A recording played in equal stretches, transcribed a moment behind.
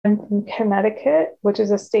I'm from Connecticut, which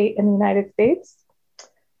is a state in the United States.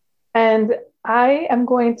 And I am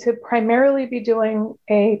going to primarily be doing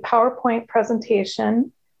a PowerPoint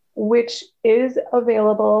presentation, which is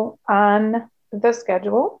available on the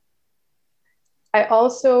schedule. I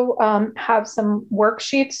also have some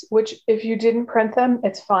worksheets, which if you didn't print them,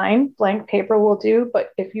 it's fine. Blank paper will do. But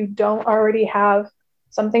if you don't already have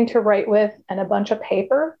something to write with and a bunch of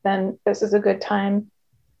paper, then this is a good time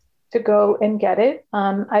to go and get it.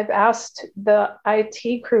 I've asked the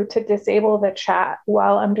IT crew to disable the chat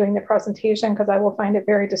while I'm doing the presentation because I will find it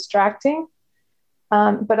very distracting.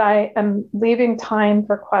 But I am leaving time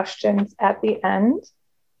for questions at the end.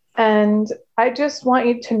 And I just want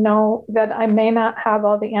you to know that I may not have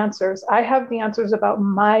all the answers. I have the answers about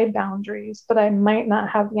my boundaries, but I might not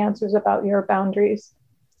have the answers about your boundaries.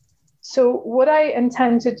 So what I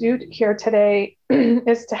intend to do here today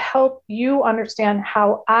is to help you understand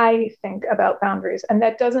how I think about boundaries. And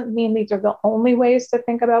that doesn't mean these are the only ways to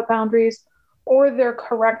think about boundaries or they're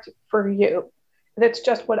correct for you. That's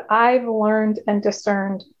just what I've learned and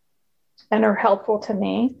discerned and are helpful to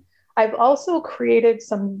me. I've also created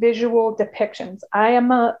some visual depictions. I am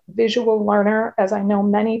a visual learner, as I know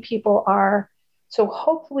many people are. So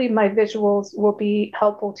hopefully my visuals will be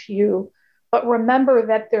helpful to you. But remember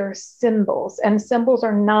that they're symbols, and symbols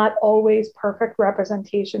are not always perfect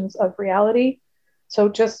representations of reality. So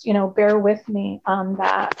just, bear with me on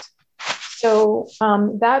that. So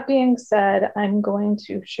that being said, I'm going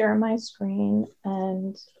to share my screen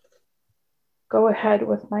and go ahead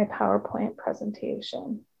with my PowerPoint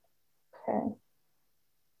presentation. Okay.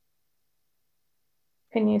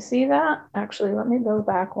 Can you see that? Actually, let me go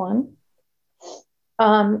back one.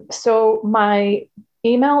 So my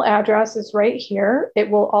email address is right here. It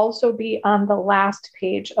will also be on the last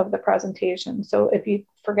page of the presentation. So if you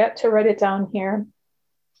forget to write it down here.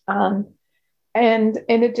 And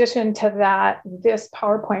in addition to that, this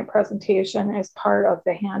PowerPoint presentation is part of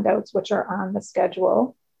the handouts, which are on the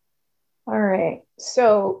schedule. All right,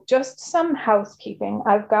 so just some housekeeping.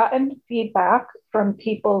 I've gotten feedback from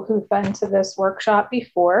people who've been to this workshop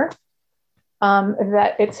before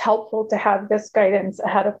that it's helpful to have this guidance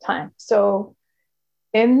ahead of time. So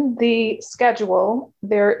in the schedule,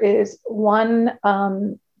 there is one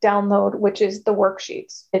download, which is the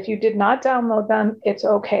worksheets. If you did not download them, it's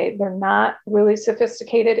okay. They're not really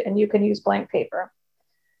sophisticated and you can use blank paper.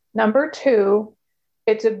 Number two,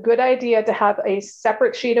 it's a good idea to have a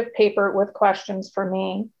separate sheet of paper with questions for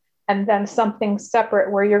me and then something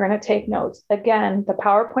separate where you're going to take notes. Again, the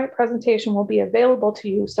PowerPoint presentation will be available to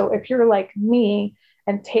you. So if you're like me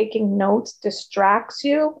and taking notes distracts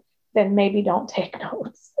you, then maybe don't take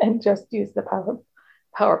notes and just use the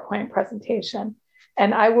PowerPoint presentation.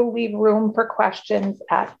 And I will leave room for questions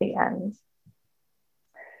at the end.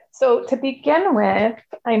 So to begin with,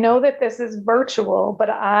 I know that this is virtual, but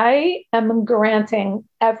I am granting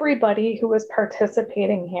everybody who is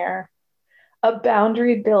participating here a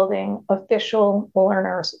boundary building official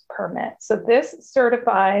learner's permit. So this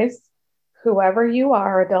certifies whoever you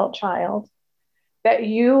are, adult, child, that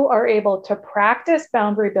you are able to practice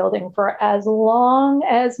boundary building for as long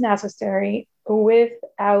as necessary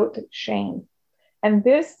without shame. And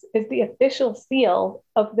this is the official seal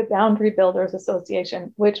of the Boundary Builders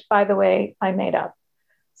Association, which, by the way, I made up.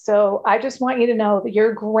 So I just want you to know that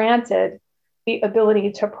you're granted the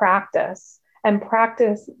ability to practice, and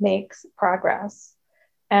practice makes progress,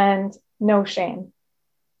 and no shame.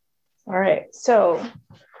 All right, so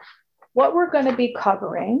what we're going to be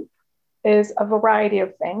covering is a variety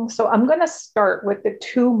of things. So I'm going to start with the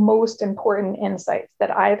two most important insights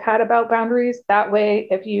that I've had about boundaries. That way,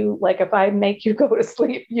 if I make you go to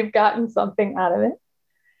sleep, you've gotten something out of it.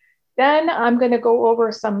 Then I'm going to go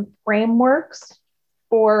over some frameworks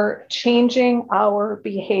for changing our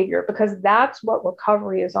behavior, because that's what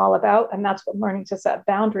recovery is all about. And that's what learning to set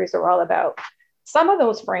boundaries are all about. Some of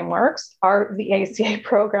those frameworks are the ACA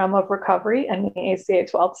program of recovery and the ACA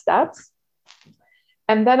 12 steps.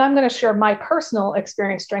 And then I'm going to share my personal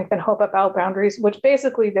experience, strength, and hope about boundaries, which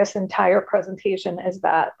basically this entire presentation is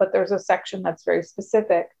that, but there's a section that's very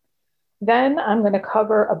specific. Then I'm going to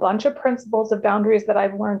cover a bunch of principles of boundaries that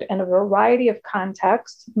I've learned in a variety of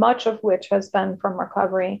contexts, much of which has been from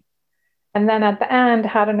recovery. And then at the end,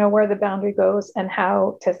 how to know where the boundary goes and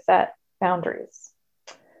how to set boundaries.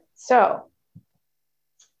 So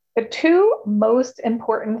the two most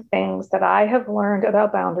important things that I have learned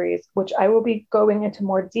about boundaries, which I will be going into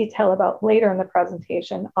more detail about later in the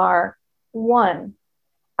presentation, are: one,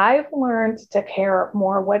 I've learned to care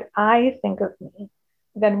more what I think of me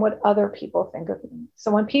than what other people think of me.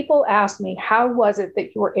 So when people ask me, how was it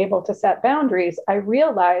that you were able to set boundaries? I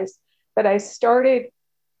realized that I started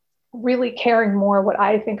really caring more what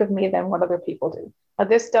I think of me than what other people do. Now,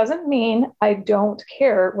 this doesn't mean I don't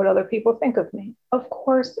care what other people think of me. Of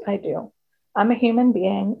course I do. I'm a human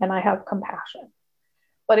being and I have compassion.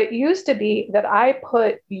 But it used to be that I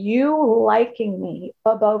put you liking me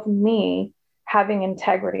above me having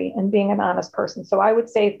integrity and being an honest person. So I would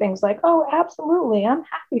say things like, oh, absolutely, I'm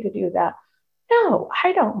happy to do that. No,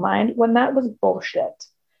 I don't mind, when that was bullshit.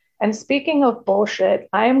 And speaking of bullshit,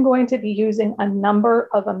 I am going to be using a number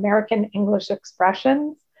of American English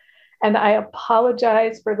expressions. And I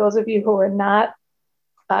apologize for those of you who are not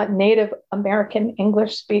Native American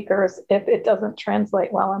English speakers if it doesn't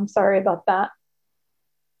translate well. I'm sorry about that.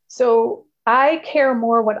 So I care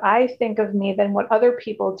more what I think of me than what other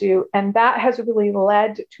people do. And that has really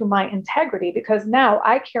led to my integrity, because now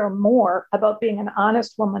I care more about being an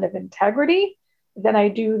honest woman of integrity than I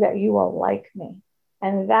do that you will like me.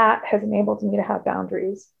 And that has enabled me to have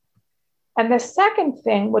boundaries. And the second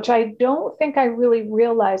thing, which I don't think I really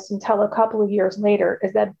realized until a couple of years later,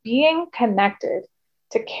 is that being connected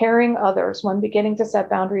to caring others when beginning to set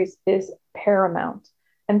boundaries is paramount.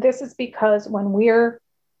 And this is because when we are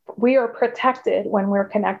protected when we're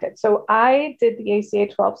connected. So I did the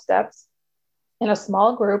ACA 12 steps in a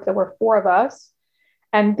small group. There were 4 of us.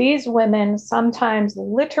 And these women sometimes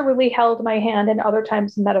literally held my hand and other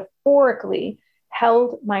times metaphorically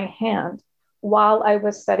held my hand while I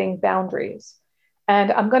was setting boundaries.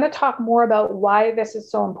 And I'm going to talk more about why this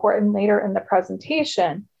is so important later in the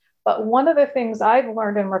presentation. But one of the things I've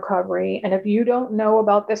learned in recovery, and if you don't know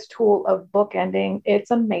about this tool of bookending,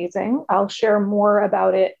 it's amazing. I'll share more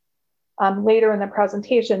about it later in the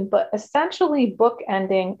presentation. But essentially,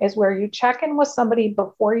 bookending is where you check in with somebody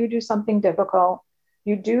before you do something difficult.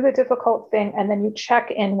 You do the difficult thing, and then you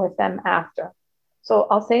check in with them after. So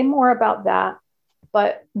I'll say more about that.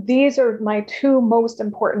 But these are my 2 most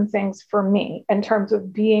important things for me in terms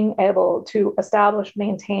of being able to establish,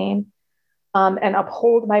 maintain, and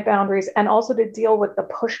uphold my boundaries, and also to deal with the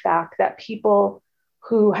pushback that people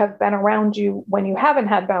who have been around you when you haven't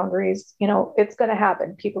had boundaries, it's going to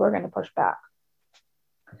happen. People are going to push back.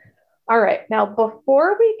 All right. Now,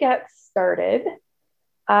 before we get started,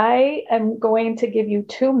 I am going to give you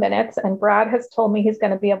 2 minutes, and Brad has told me he's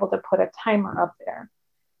going to be able to put a timer up there.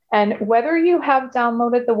 And whether you have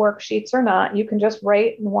downloaded the worksheets or not, you can just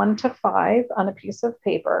write 1 to 5 on a piece of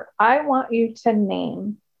paper. I want you to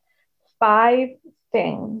name 5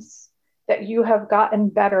 things that you have gotten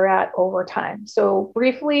better at over time. So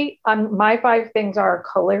briefly, my 5 things are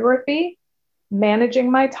calligraphy,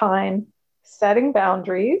 managing my time, setting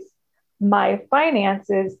boundaries, my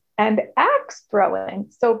finances, and axe throwing.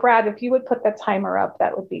 So Brad, if you would put the timer up,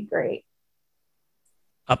 that would be great.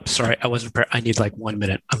 Sorry, I wasn't prepared. I need like 1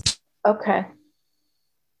 minute. Okay.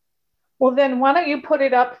 Well, then why don't you put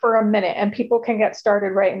it up for a minute and people can get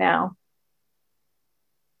started right now.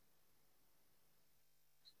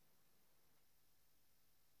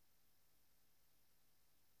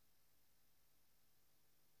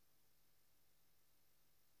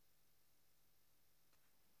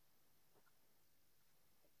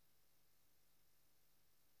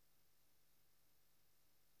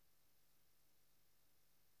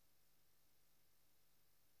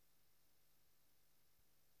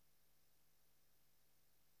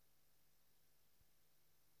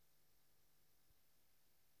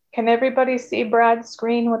 Can everybody see Brad's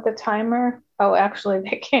screen with the timer? Oh, actually,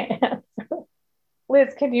 they can't answer.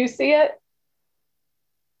 Liz, can you see it?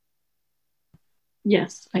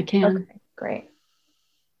 Yes, I can. Okay, great.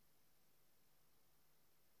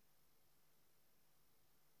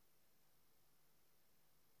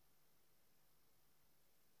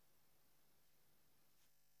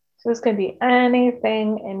 So this can be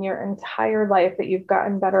anything in your entire life that you've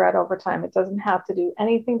gotten better at over time. It doesn't have to do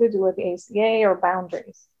anything to do with the ACA or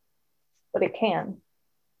boundaries, but it can.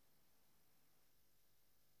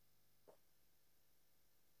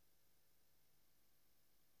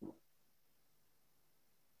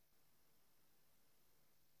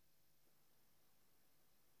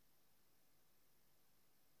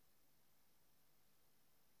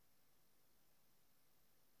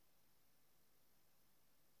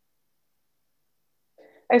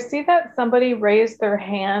 I see that somebody raised their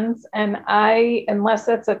hands, and unless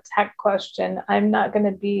that's a tech question, I'm not going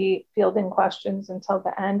to be fielding questions until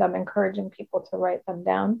the end. I'm encouraging people to write them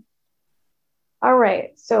down. All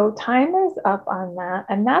right, so time is up on that,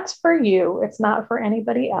 and that's for you. It's not for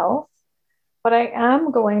anybody else, but I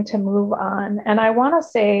am going to move on. And I want to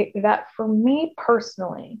say that for me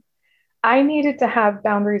personally, I needed to have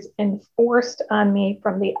boundaries enforced on me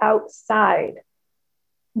from the outside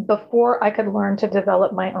before I could learn to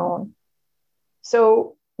develop my own.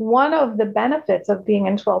 So one of the benefits of being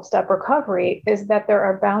in 12-step recovery is that there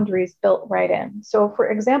are boundaries built right in. So, for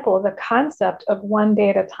example, the concept of one day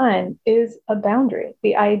at a time is a boundary.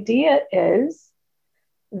 The idea is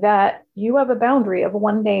that you have a boundary of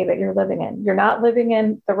one day that you're living in. You're not living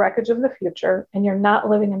in the wreckage of the future, and you're not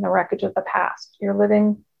living in the wreckage of the past. You're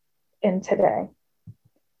living in today.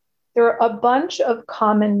 There are a bunch of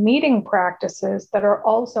common meeting practices that are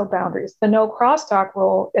also boundaries. The no crosstalk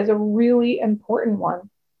rule is a really important one.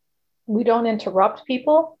 We don't interrupt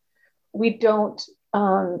people. We don't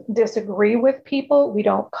disagree with people. We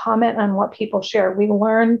don't comment on what people share. We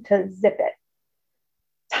learn to zip it.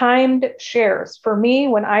 Timed shares. For me,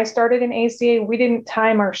 when I started in ACA, we didn't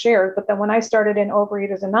time our shares. But then when I started in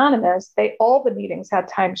Overeaters Anonymous, all the meetings had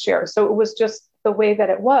timed shares. So it was just the way that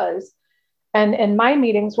it was. And in my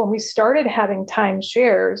meetings, when we started having timed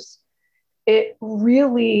shares, it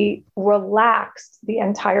really relaxed the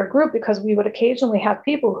entire group, because we would occasionally have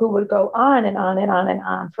people who would go on and on and on and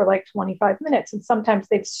on for like 25 minutes. And sometimes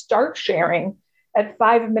they'd start sharing at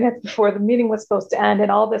 5 minutes before the meeting was supposed to end,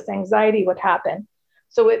 and all this anxiety would happen.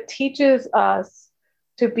 So it teaches us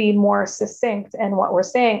to be more succinct in what we're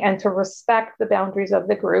saying and to respect the boundaries of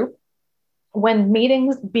the group. When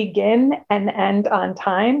meetings begin and end on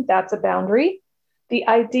time, that's a boundary. The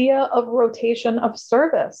idea of rotation of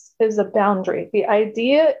service is a boundary. The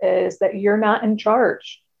idea is that you're not in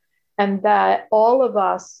charge, and that all of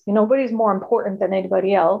us, nobody's more important than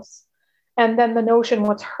anybody else. And then the notion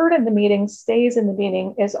what's heard in the meeting stays in the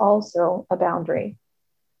meeting is also a boundary.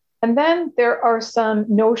 And then there are some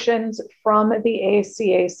notions from the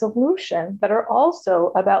ACA solution that are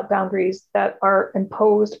also about boundaries that are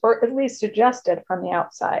imposed or at least suggested from the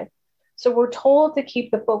outside. So we're told to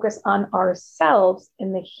keep the focus on ourselves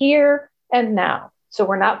in the here and now. So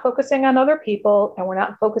we're not focusing on other people, and we're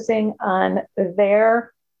not focusing on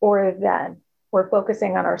there or then. We're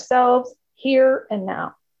focusing on ourselves here and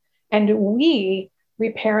now. And we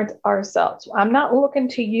reparent ourselves. I'm not looking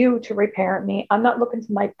to you to reparent me. I'm not looking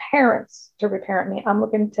to my parents to reparent me. I'm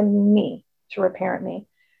looking to me to reparent me.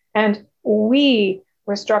 And we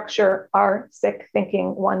restructure our sick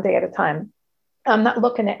thinking one day at a time. I'm not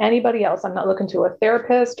looking at anybody else. I'm not looking to a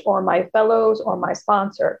therapist or my fellows or my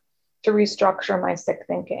sponsor to restructure my sick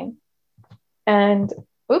thinking. And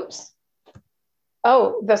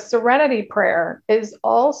the serenity prayer is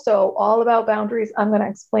also all about boundaries. I'm going to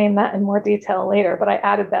explain that in more detail later, but I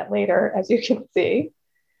added that later, as you can see.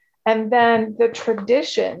 And then the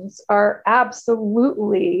traditions are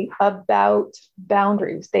absolutely about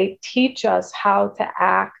boundaries. They teach us how to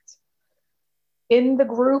act in the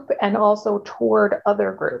group and also toward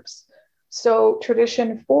other groups. So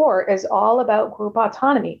tradition 4 is all about group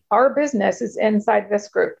autonomy. Our business is inside this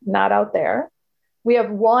group, not out there. We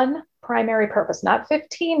have one primary purpose, not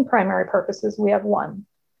 15 primary purposes. We have one.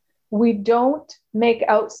 We don't make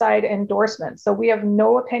outside endorsements. So we have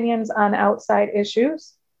no opinions on outside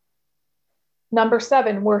issues. Number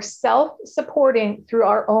 7, we're self-supporting through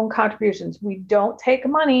our own contributions. We don't take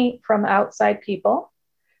money from outside people.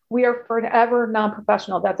 We are forever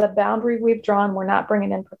non-professional. That's a boundary we've drawn. We're not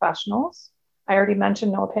bringing in professionals. I already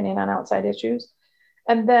mentioned no opinion on outside issues.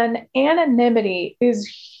 And then anonymity is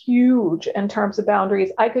huge in terms of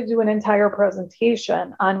boundaries. I could do an entire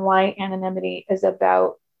presentation on why anonymity is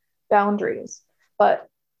about boundaries. But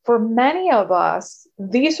for many of us,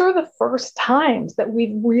 these are the first times that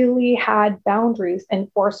we've really had boundaries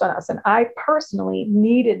enforced on us. And I personally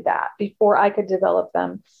needed that before I could develop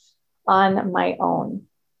them on my own.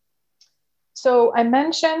 So I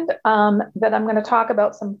mentioned that I'm going to talk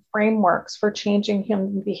about some frameworks for changing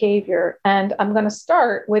human behavior. And I'm going to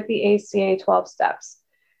start with the ACA 12 steps.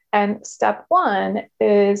 And step 1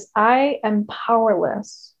 is I am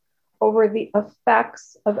powerless over the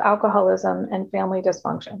effects of alcoholism and family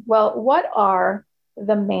dysfunction. Well, what are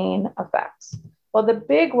the main effects? Well, the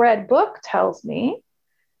big red book tells me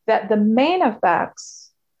that the main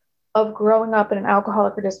effects of growing up in an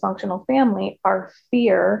alcoholic or dysfunctional family are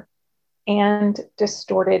fear and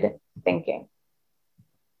distorted thinking.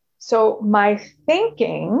 So my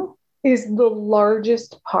thinking is the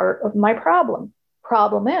largest part of my problem.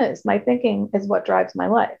 Problem is, my thinking is what drives my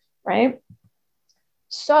life, right?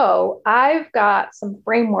 So I've got some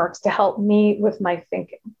frameworks to help me with my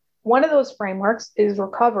thinking. One of those frameworks is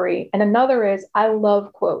recovery, and another is I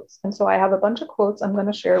love quotes. And so I have a bunch of quotes I'm going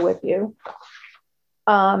to share with you.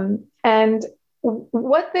 And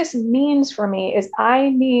what this means for me is I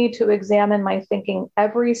need to examine my thinking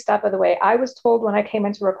every step of the way. I was told when I came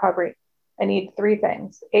into recovery, I need 3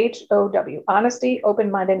 things: HOW, honesty,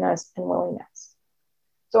 open-mindedness, and willingness.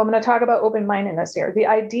 So I'm going to talk about open-mindedness here. The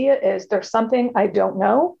idea is there's something I don't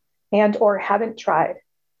know and or haven't tried.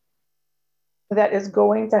 that is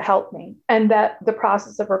going to help me and that the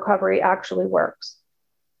process of recovery actually works.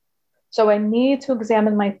 So I need to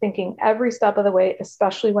examine my thinking every step of the way,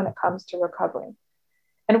 especially when it comes to recovery.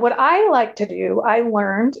 And what I like to do, I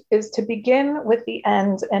learned, is to begin with the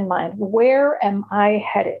end in mind. Where am I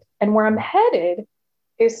headed? And where I'm headed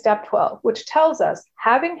is step 12, which tells us,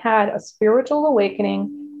 having had a spiritual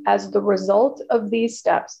awakening as the result of these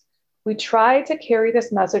steps, we try to carry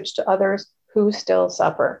this message to others who still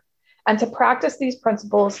suffer and to practice these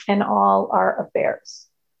principles in all our affairs.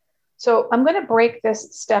 So I'm going to break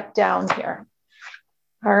this step down here.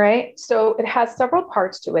 All right. So it has several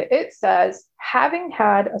parts to it. It says, having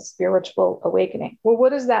had a spiritual awakening. Well, what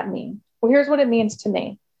does that mean? Well, here's what it means to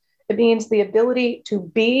me. It means the ability to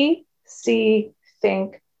be, see,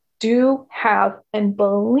 think, do, have, and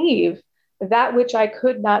believe that which I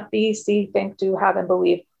could not be, see, think, do, have, and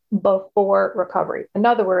believe before recovery. In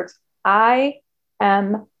other words, I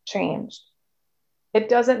am changed. It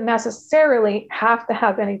doesn't necessarily have to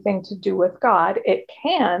have anything to do with God. It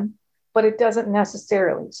can, but it doesn't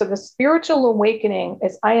necessarily. So the spiritual awakening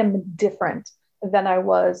is I am different than I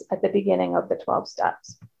was at the beginning of the 12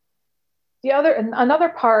 steps. Another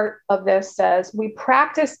part of this says we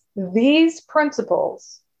practice these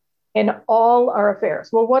principles in all our affairs.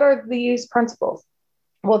 Well, what are these principles?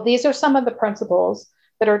 Well, these are some of the principles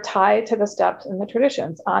that are tied to the steps in the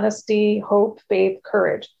traditions: honesty, hope, faith,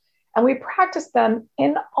 courage. And we practice them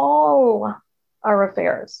in all our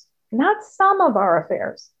affairs, not some of our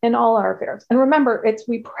affairs, in all our affairs. And remember,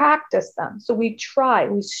 we practice them. So we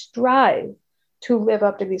strive to live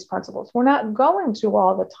up to these principles. We're not going to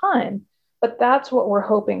all the time, but that's what we're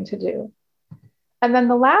hoping to do. And then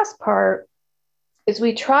the last part is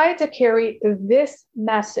we try to carry this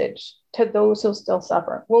message to those who still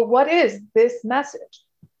suffer. Well, what is this message?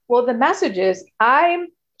 Well, the message is I'm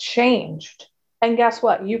changed. And guess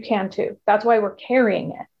what? You can too. That's why we're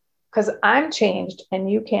carrying it, because I'm changed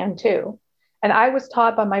and you can too. And I was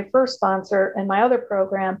taught by my first sponsor in my other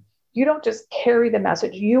program, you don't just carry the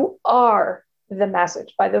message, you are the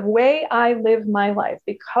message. By the way I live my life,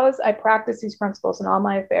 because I practice these principles in all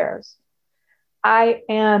my affairs, I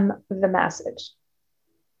am the message.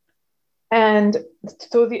 And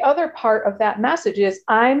so the other part of that message is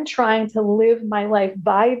I'm trying to live my life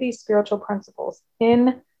by these spiritual principles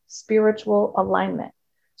in spiritual alignment.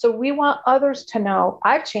 So we want others to know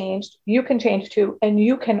I've changed, you can change too, and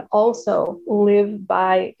you can also live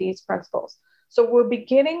by these principles. So we're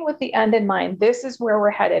beginning with the end in mind. This is where we're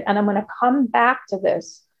headed. And I'm going to come back to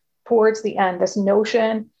this towards the end, this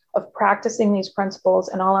notion of practicing these principles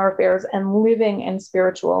in all our affairs and living in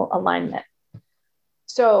spiritual alignment.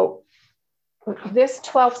 So this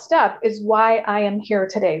 12th step is why I am here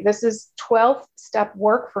today. This is 12th step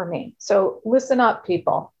work for me. So listen up,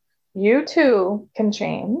 people. You too can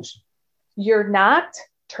change. You're not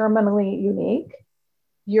terminally unique.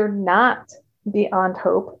 You're not beyond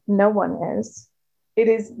hope. No one is. It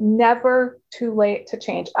is never too late to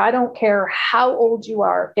change. I don't care how old you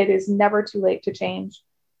are. It is never too late to change.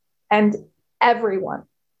 And everyone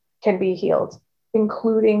can be healed,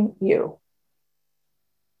 including you.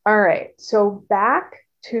 All right. So back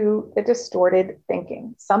to the distorted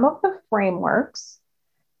thinking. Some of the frameworks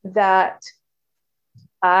that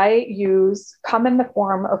I use come in the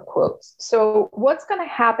form of quotes. So what's going to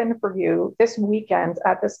happen for you this weekend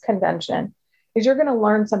at this convention is you're going to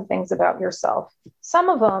learn some things about yourself. Some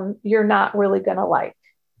of them you're not really going to like.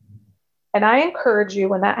 And I encourage you,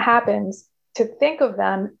 when that happens, to think of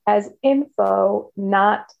them as info,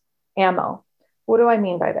 not ammo. What do I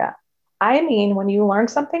mean by that? I mean, when you learn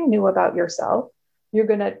something new about yourself, you're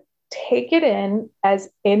going to take it in as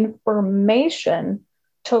information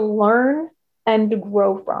to learn and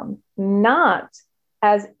grow from, not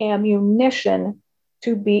as ammunition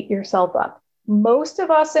to beat yourself up. Most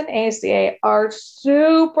of us in ACA are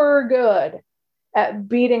super good at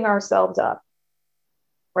beating ourselves up,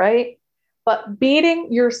 right? But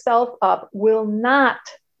beating yourself up will not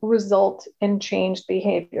result in changed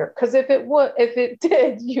behavior. Because if it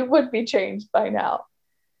did, you would be changed by now,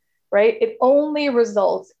 right? It only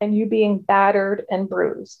results in you being battered and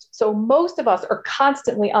bruised. So most of us are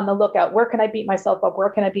constantly on the lookout. Where can I beat myself up? Where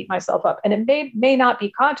can I beat myself up? And it may not be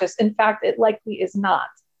conscious. In fact, it likely is not.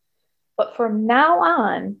 But from now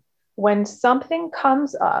on, when something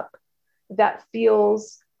comes up that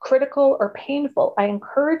feels critical or painful, I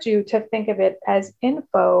encourage you to think of it as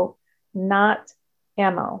info, not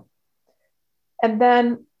ammo. And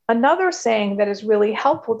then another saying that is really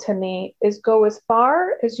helpful to me is go as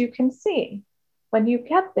far as you can see. When you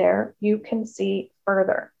get there, you can see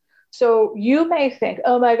further. So you may think,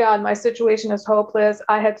 oh my God, my situation is hopeless.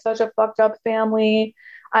 I had such a fucked up family.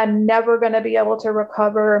 I'm never going to be able to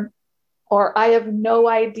recover, or I have no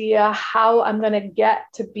idea how I'm going to get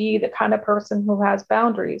to be the kind of person who has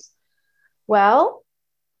boundaries. Well,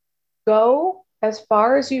 go as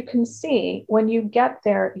far as you can see. When you get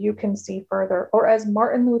there, you can see further. Or as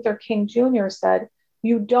Martin Luther King Jr. said,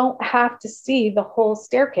 you don't have to see the whole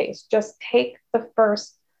staircase. Just take the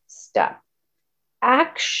first step.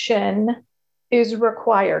 Action is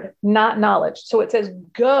required, not knowledge. So it says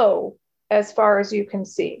go as far as you can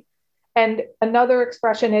see. And another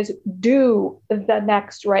expression is do the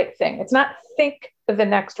next right thing. It's not think the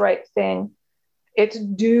next right thing, it's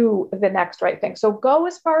do the next right thing. So go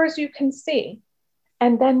as far as you can see.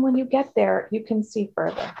 And then when you get there, you can see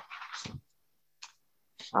further.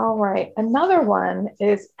 All right. Another one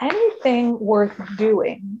is anything worth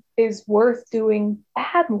doing is worth doing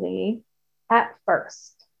badly at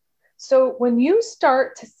first. So when you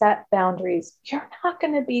start to set boundaries, you're not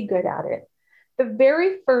going to be good at it.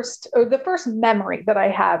 The first memory that I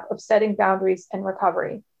have of setting boundaries in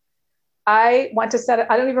recovery, I went to set it.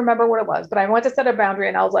 I don't even remember what it was, but I went to set a boundary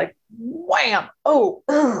and I was like, wham, oh,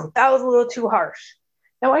 that was a little too harsh.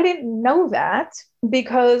 Now, I didn't know that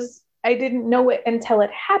because I didn't know it until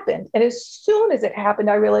it happened. And as soon as it happened,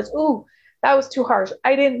 I realized, oh, that was too harsh.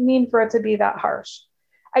 I didn't mean for it to be that harsh.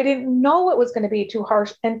 I didn't know it was going to be too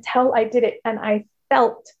harsh until I did it and I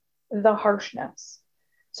felt the harshness.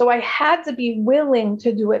 So I had to be willing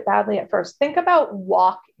to do it badly at first. Think about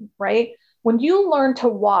walking, right? When you learn to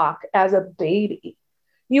walk as a baby,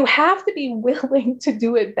 you have to be willing to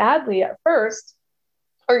do it badly at first,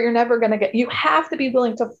 or you're never going to you have to be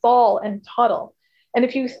willing to fall and tunnel. And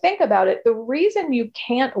if you think about it, the reason you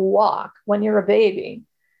can't walk when you're a baby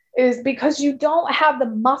is because you don't have the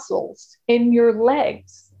muscles in your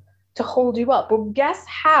legs to hold you up. Well, guess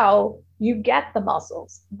how you get the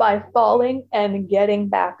muscles? By falling and getting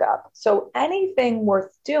back up. So anything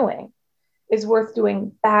worth doing is worth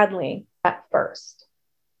doing badly at first.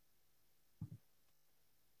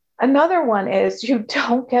 Another one is you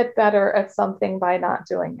don't get better at something by not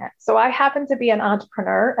doing it. So I happen to be an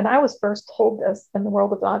entrepreneur, and I was first told this in the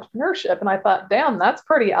world of entrepreneurship. And I thought, damn, that's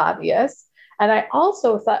pretty obvious. And I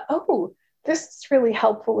also thought, oh, this is really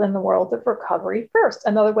helpful in the world of recovery first.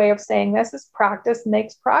 Another way of saying this is practice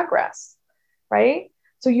makes progress, right?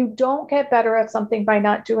 So you don't get better at something by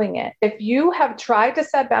not doing it. If you have tried to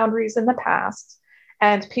set boundaries in the past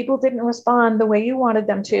and people didn't respond the way you wanted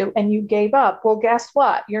them to, and you gave up, well, guess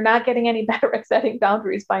what? You're not getting any better at setting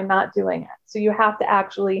boundaries by not doing it. So you have to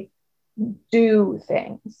actually do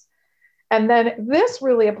things. And then this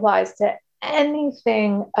really applies to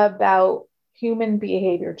anything about human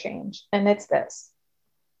behavior change. And it's this: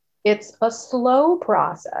 it's a slow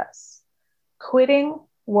process. Quitting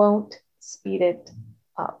won't speed it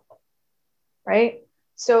up, right?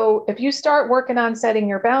 So if you start working on setting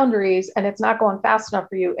your boundaries and it's not going fast enough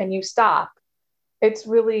for you and you stop, it's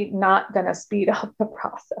really not going to speed up the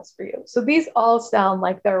process for you. So these all sound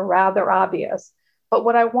like they're rather obvious. But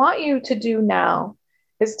what I want you to do now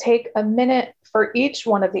is take a minute for each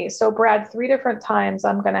one of these. So Brad, 3 different times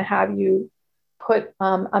I'm going to have you put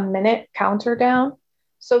a minute counter down.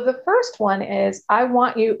 So the first one is, I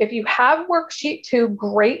want you, if you have worksheet 2,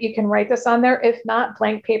 great, you can write this on there. If not,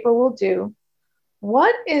 blank paper will do.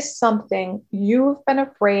 What is something you've been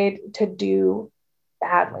afraid to do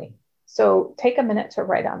badly? So take a minute to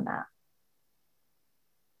write on that.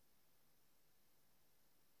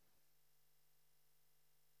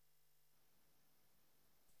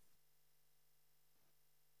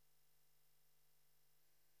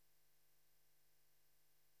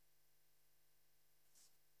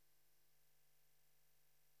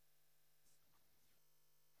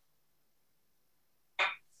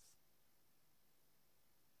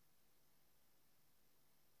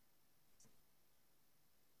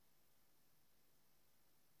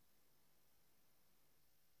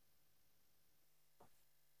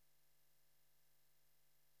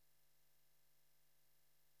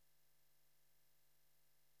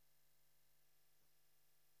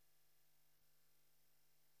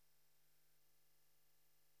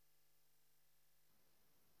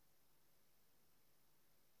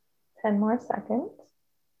 Ten more seconds.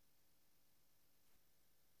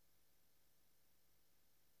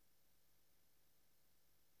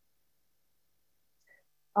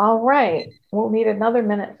 All right, we'll need another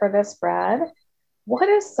minute for this, Brad. What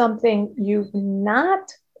is something you've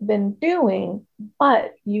not been doing,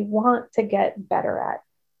 but you want to get better at?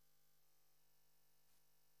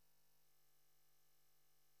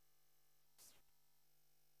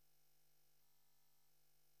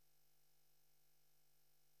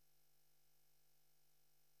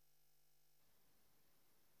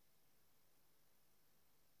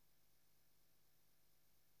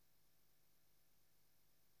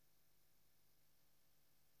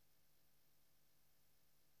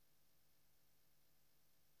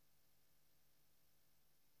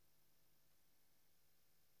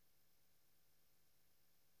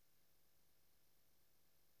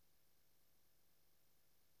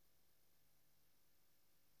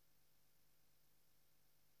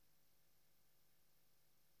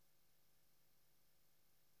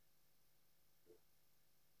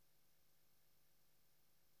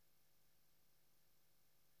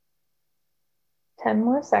 10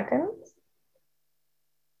 more seconds.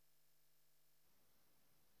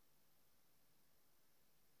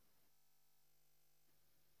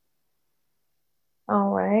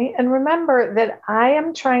 All right. And remember that I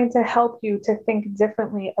am trying to help you to think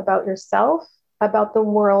differently about yourself, about the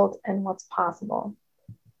world, and what's possible.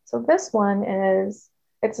 So this one is,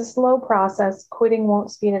 it's a slow process. Quitting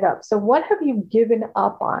won't speed it up. So what have you given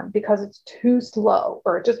up on because it's too slow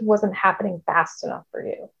or it just wasn't happening fast enough for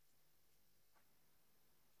you?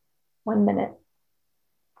 1 minute.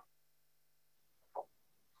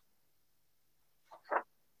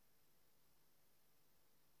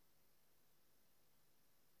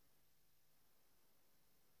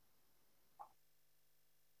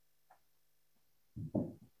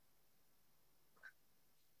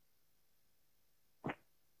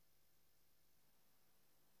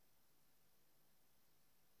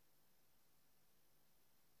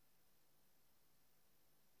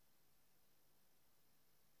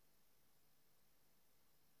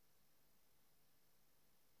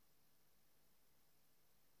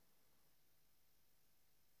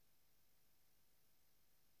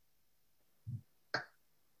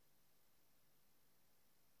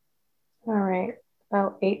 All right,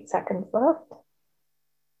 about 8 seconds left.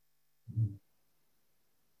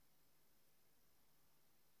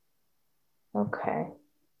 Okay.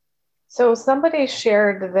 So somebody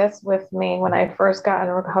shared this with me when I first got in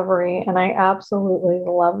recovery, and I absolutely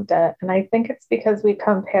loved it. And I think it's because we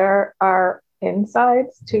compare our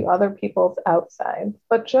insides to other people's outsides.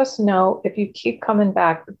 But just know if you keep coming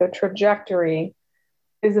back, the trajectory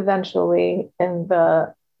is eventually in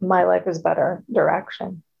the my life is better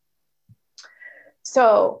direction.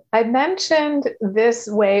 So I mentioned this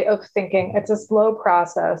way of thinking. It's a slow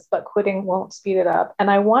process, but quitting won't speed it up.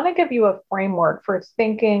 And I want to give you a framework for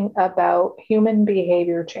thinking about human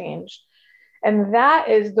behavior change. And that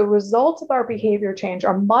is the results of our behavior change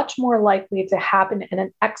are much more likely to happen in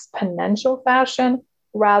an exponential fashion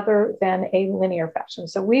rather than a linear fashion.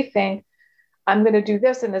 So we think, I'm going to do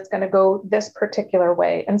this and it's going to go this particular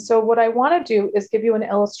way. And so what I want to do is give you an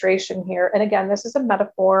illustration here. And again, this is a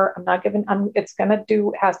metaphor. I'm not giving,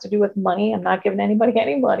 has to do with money. I'm not giving anybody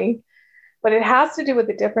any money, but it has to do with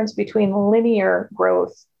the difference between linear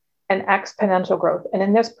growth and exponential growth. And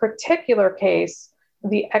in this particular case,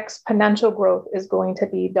 the exponential growth is going to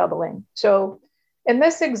be doubling. So in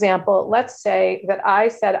this example, let's say that I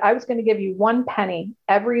said I was going to give you 1 penny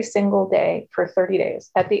every single day for 30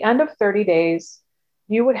 days. At the end of 30 days,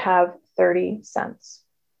 you would have 30 cents.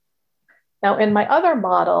 Now, in my other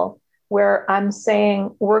model, where I'm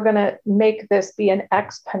saying we're going to make this be an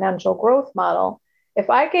exponential growth model,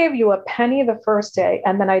 if I gave you a penny the first day,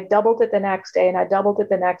 and then I doubled it the next day, and I doubled it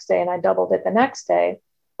the next day, and I doubled it the next day,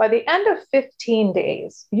 by the end of 15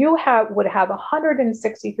 days, you would have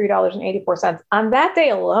 $163.84 on that day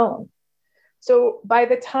alone. So by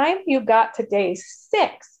the time you got to day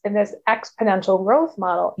 6 in this exponential growth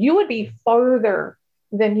model, you would be farther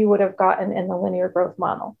than you would have gotten in the linear growth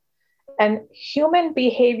model. And human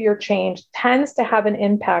behavior change tends to have an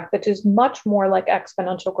impact that is much more like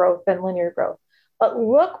exponential growth than linear growth. But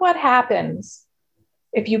look what happens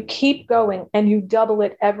if you keep going and you double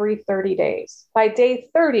it every 30 days. By day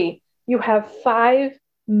 30, you have $5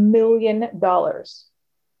 million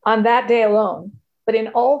on that day alone. But in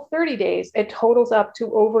all 30 days, it totals up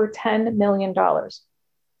to over $10 million.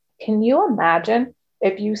 Can you imagine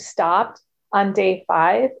if you stopped on day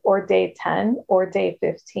 5 or day 10 or day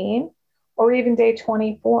 15 or even day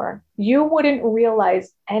 24? You wouldn't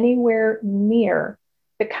realize anywhere near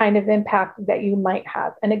the kind of impact that you might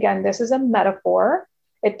have. And again, this is a metaphor.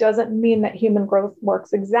 It doesn't mean that human growth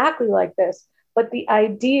works exactly like this, but the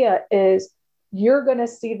idea is you're going to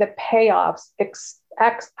see the payoffs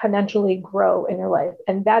exponentially grow in your life.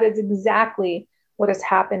 And that is exactly what has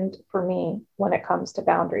happened for me when it comes to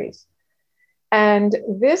boundaries. And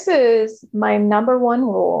this is my number one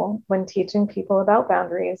rule when teaching people about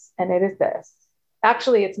boundaries. And it is this.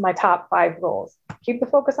 Actually, it's my top 5 rules. Keep the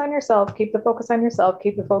focus on yourself, keep the focus on yourself,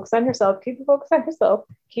 keep the focus on yourself, keep the focus on yourself,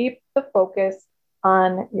 keep the focus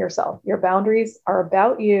on yourself. Your boundaries are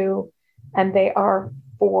about you and they are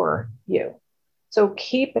for you. So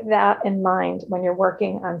keep that in mind when you're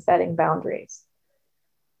working on setting boundaries.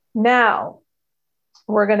 Now,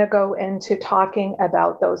 we're going to go into talking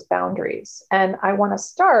about those boundaries. And I want to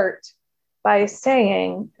start by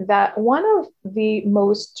saying that one of the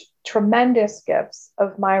most tremendous gifts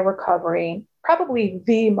of my recovery, probably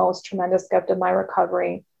the most tremendous gift of my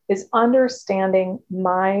recovery, is understanding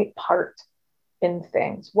my part in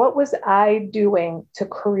things. What was I doing to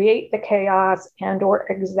create the chaos and or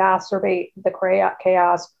exacerbate the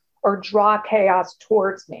chaos or draw chaos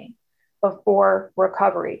towards me? before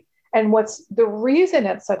recovery. And what's the reason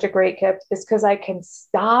it's such a great gift is because I can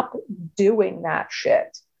stop doing that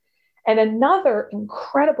shit. And another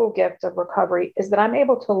incredible gift of recovery is that I'm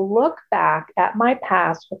able to look back at my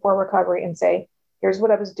past before recovery and say, here's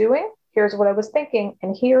what I was doing, here's what I was thinking,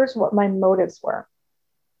 and here's what my motives were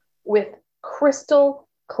with crystal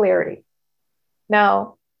clarity.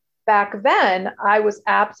 Now, back then, I was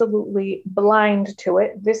absolutely blind to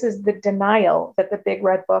it. This is the denial that the Big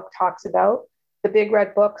Red Book talks about. The Big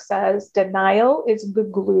Red Book says denial is the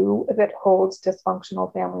glue that holds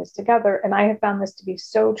dysfunctional families together. And I have found this to be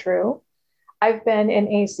so true. I've been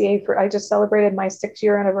in ACA I just celebrated my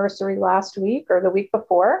 6-year anniversary last week or the week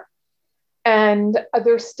before. And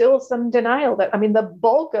there's still some denial the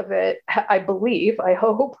bulk of it, I believe, I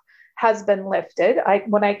hope, has been lifted.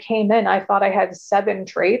 When I came in, I thought I had 7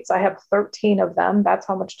 traits. I have 13 of them. That's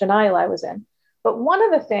how much denial I was in. But one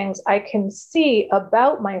of the things I can see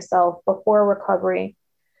about myself before recovery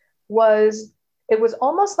was it was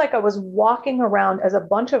almost like I was walking around as a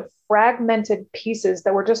bunch of fragmented pieces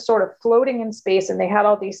that were just sort of floating in space, and they had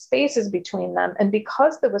all these spaces between them. And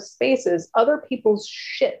because there was spaces, other people's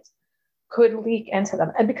shit could leak into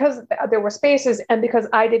them. And because there were spaces and because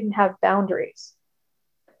I didn't have boundaries.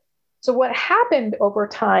 So what happened over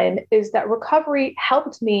time is that recovery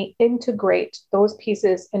helped me integrate those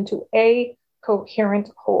pieces into a coherent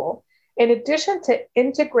whole. In addition to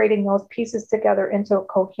integrating those pieces together into a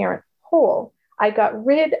coherent whole, I got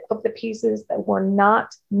rid of the pieces that were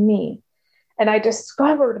not me. And I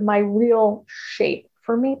discovered my real shape.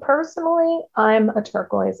 For me personally, I'm a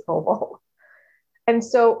turquoise oval. And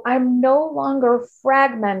so I'm no longer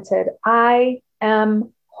fragmented. I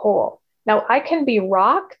am whole. Now, I can be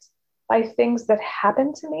rocked by things that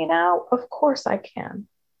happen to me now. Of course I can.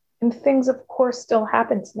 And things, of course, still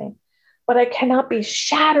happen to me. But I cannot be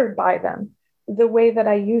shattered by them the way that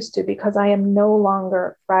I used to because I am no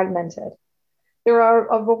longer fragmented. There are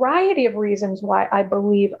a variety of reasons why I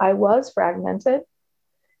believe I was fragmented.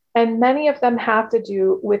 And many of them have to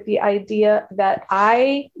do with the idea that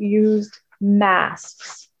I used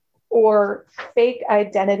masks or fake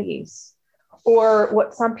identities or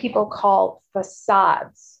what some people call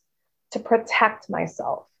facades to protect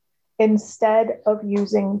myself instead of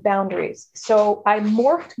using boundaries. So I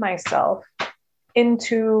morphed myself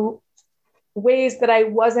into ways that I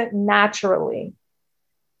wasn't naturally.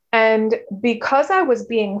 And because I was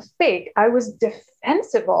being fake, I was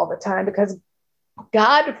defensive all the time because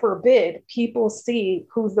God forbid people see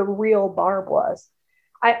who the real Barb was.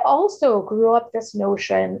 I also grew up this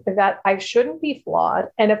notion that I shouldn't be flawed.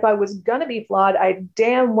 And if I was going to be flawed, I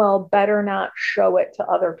damn well better not show it to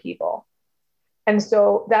other people. And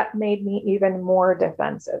so that made me even more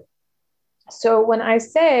defensive. So when I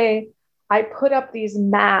say I put up these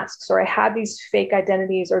masks or I had these fake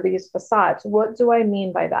identities or these facades, what do I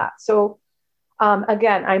mean by that? So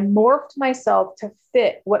again, I morphed myself to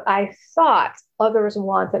fit what I thought others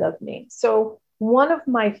wanted of me. So one of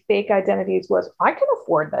my fake identities was, I can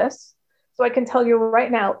afford this. So I can tell you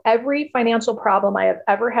right now, every financial problem I have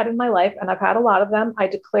ever had in my life, and I've had a lot of them, I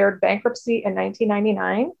declared bankruptcy in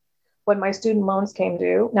 1999 when my student loans came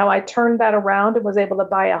due. Now I turned that around and was able to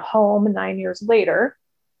buy a home 9 years later,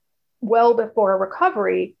 well before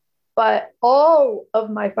recovery. But all of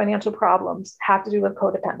my financial problems have to do with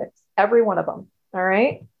codependence, every one of them. All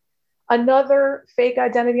right. Another fake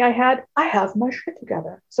identity I had, I have my shit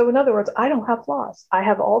together. So in other words, I don't have flaws. I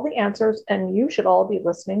have all the answers and you should all be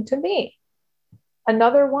listening to me.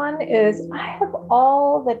 Another one is I have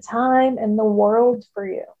all the time in the world for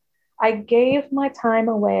you. I gave my time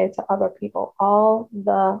away to other people all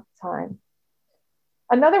the time.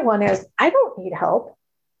 Another one is I don't need help.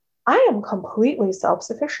 I am completely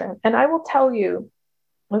self-sufficient. And I will tell you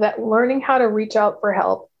that learning how to reach out for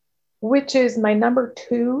help, which is my number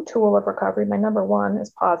 2 tool of recovery. My number 1 is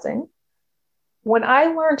pausing. When I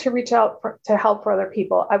learned to reach out to help for other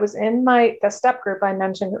people, I was in the step group I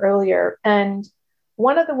mentioned earlier. And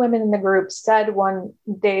one of the women in the group said one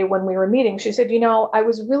day when we were meeting, she said, I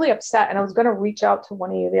was really upset and I was going to reach out to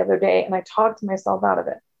one of you the other day and I talked myself out of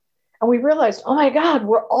it. And we realized, oh my God,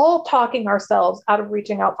 we're all talking ourselves out of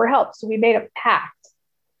reaching out for help. So we made a pact.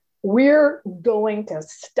 We're going to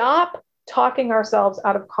stop talking ourselves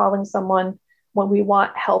out of calling someone when we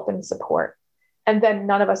want help and support. And then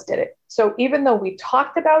none of us did it. So even though we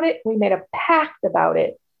talked about it, we made a pact about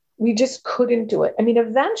it, we just couldn't do it. I mean,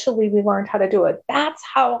 eventually we learned how to do it. That's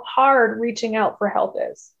how hard reaching out for help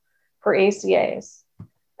is for ACAs.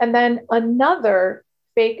 And then another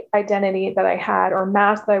fake identity that I had or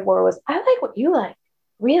mask that I wore was, I like what you like,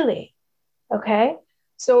 really. Okay.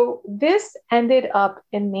 So this ended up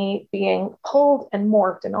in me being pulled and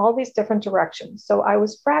morphed in all these different directions. So I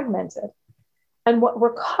was fragmented. And what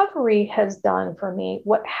recovery has done for me,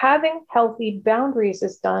 what having healthy boundaries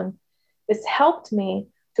has done, is helped me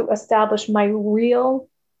to establish my real,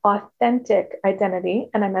 authentic identity.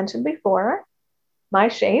 And I mentioned before, my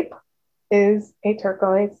shape is a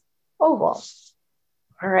turquoise oval.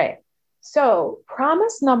 All right. So,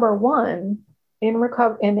 promise number one in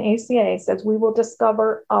ACA says we will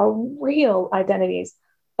discover our real identities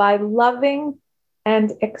by loving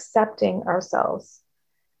and accepting ourselves.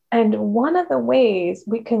 And one of the ways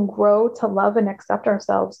we can grow to love and accept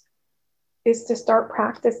ourselves is to start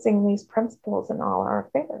practicing these principles in all our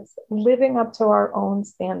affairs, living up to our own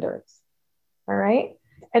standards. All right.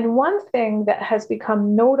 And one thing that has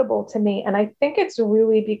become notable to me, and I think it's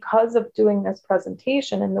really because of doing this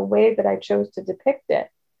presentation and the way that I chose to depict it,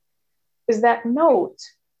 is that note,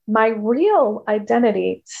 my real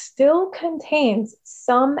identity still contains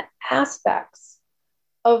some aspects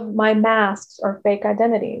of my masks or fake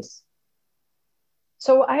identities.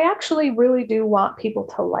 So I actually really do want people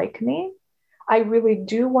to like me. I really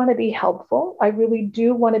do want to be helpful. I really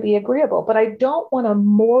do want to be agreeable, but I don't want to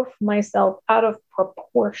morph myself out of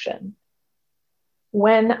proportion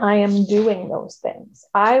when I am doing those things.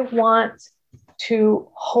 I want to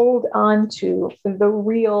hold on to the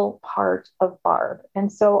real part of Barb.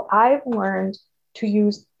 And so I've learned to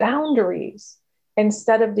use boundaries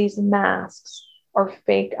instead of these masks or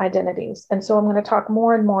fake identities. And so I'm going to talk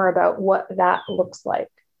more and more about what that looks like.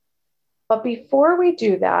 But before we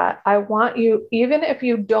do that, I want you, even if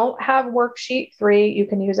you don't have worksheet 3, you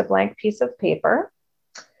can use a blank piece of paper.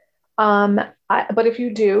 But if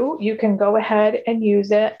you do, you can go ahead and use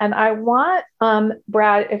it. And I want,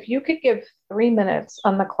 Brad, if you could give 3 minutes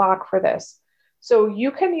on the clock for this. So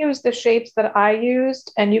you can use the shapes that I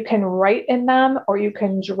used and you can write in them, or you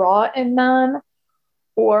can draw in them,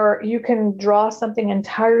 or you can draw something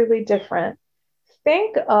entirely different.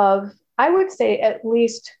 Think of, I would say, at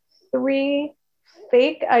least 3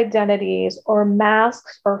 fake identities or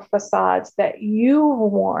masks or facades that you've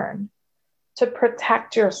worn to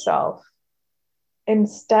protect yourself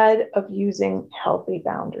instead of using healthy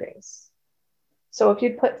boundaries. So if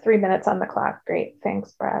you'd put 3 minutes on the clock, great.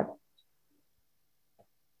 Thanks, Brad.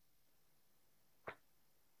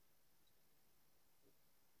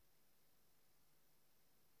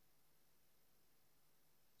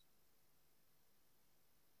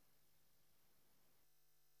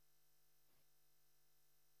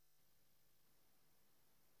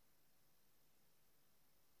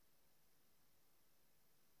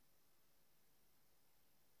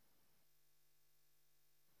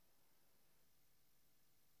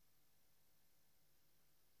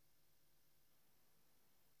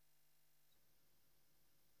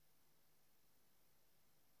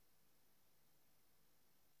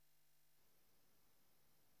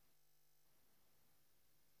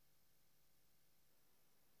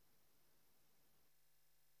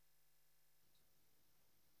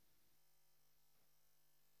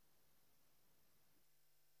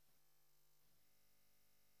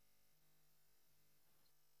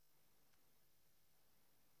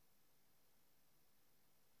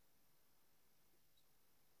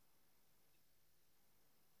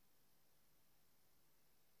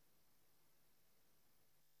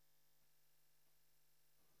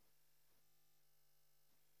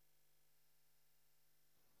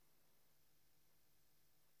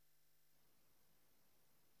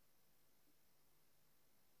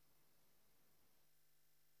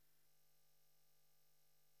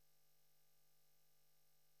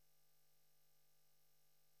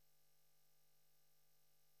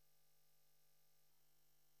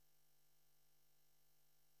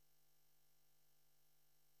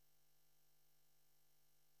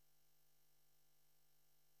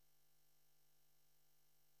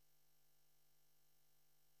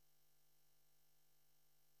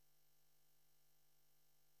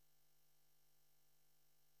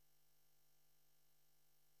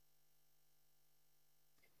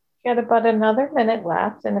 We got about another minute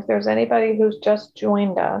left. And if there's anybody who's just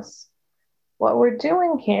joined us, what we're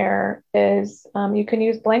doing here is you can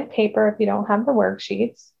use blank paper if you don't have the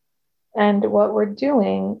worksheets. And what we're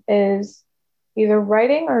doing is either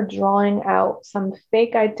writing or drawing out some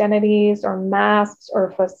fake identities or masks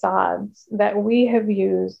or facades that we have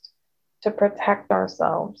used to protect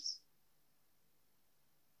ourselves.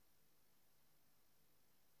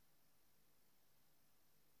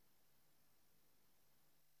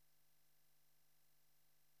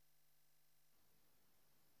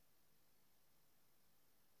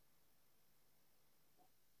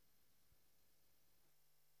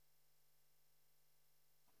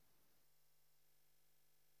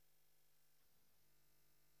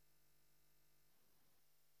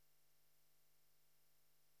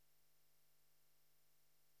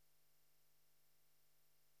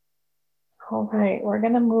 All right, we're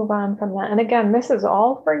going to move on from that. And again, this is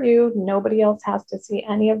all for you. Nobody else has to see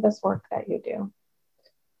any of this work that you do.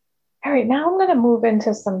 All right, now I'm going to move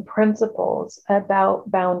into some principles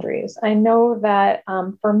about boundaries. I know that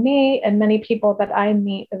for me and many people that I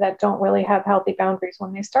meet that don't really have healthy boundaries,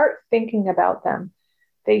 when they start thinking about them,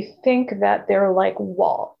 they think that they're like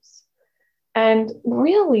walls. And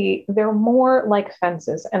really, they're more like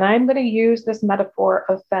fences. And I'm going to use this metaphor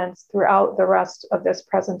of fence throughout the rest of this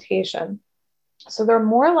presentation. So they're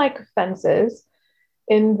more like fences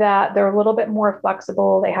in that they're a little bit more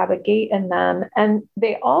flexible. They have a gate in them, and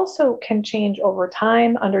they also can change over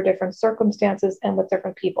time under different circumstances and with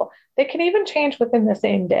different people. They can even change within the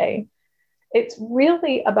same day. It's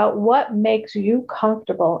really about what makes you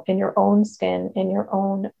comfortable in your own skin, in your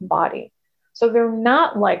own body. So they're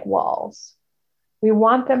not like walls. We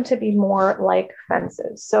want them to be more like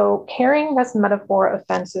fences. So carrying this metaphor of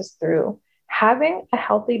fences through, having a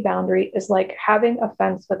healthy boundary is like having a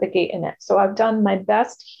fence with a gate in it. So I've done my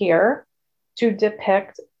best here to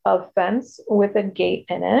depict a fence with a gate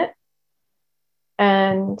in it.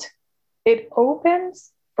 And it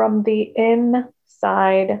opens from the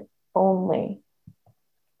inside only.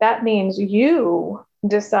 That means you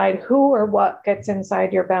decide who or what gets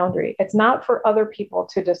inside your boundary. It's not for other people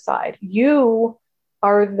to decide. You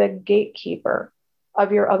are the gatekeeper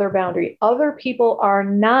of your other boundary. Other people are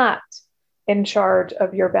not in charge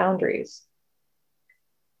of your boundaries.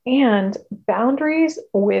 And boundaries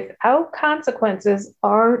without consequences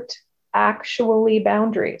aren't actually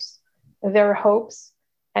boundaries. They're hopes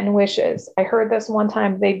and wishes. I heard this one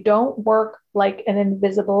time. They don't work like an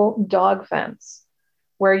invisible dog fence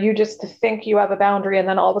where you just think you have a boundary and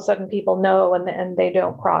then all of a sudden people know and they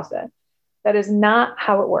don't cross it. That is not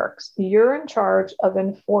how it works. You're in charge of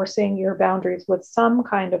enforcing your boundaries with some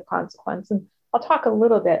kind of consequence. And I'll talk a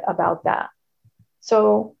little bit about that.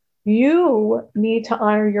 So you need to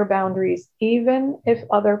honor your boundaries, even if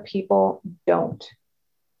other people don't.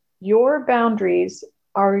 Your boundaries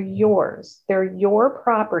are yours. They're your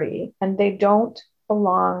property, and they don't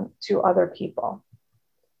belong to other people.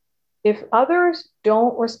 If others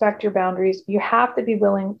don't respect your boundaries, you have to be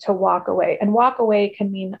willing to walk away. And walk away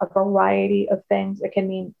can mean a variety of things. It can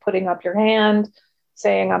mean putting up your hand,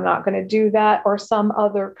 saying, I'm not going to do that, or some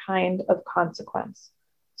other kind of consequence.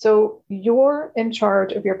 So you're in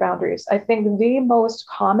charge of your boundaries. I think the most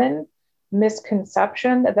common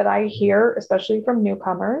misconception that I hear, especially from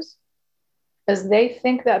newcomers, is they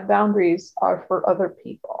think that boundaries are for other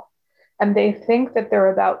people. And they think that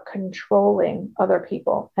they're about controlling other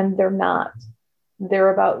people, and they're not.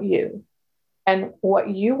 They're about you and what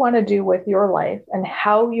you want to do with your life and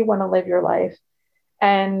how you want to live your life,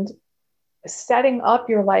 and setting up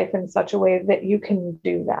your life in such a way that you can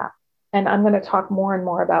do that. And I'm going to talk more and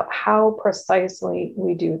more about how precisely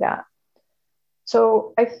we do that.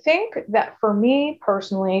 So I think that for me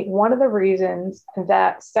personally, one of the reasons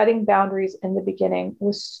that setting boundaries in the beginning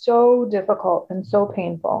was so difficult and so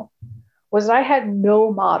painful was I had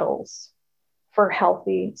no models for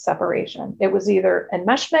healthy separation. It was either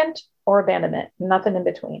enmeshment or abandonment, nothing in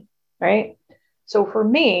between, right? So for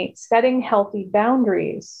me, setting healthy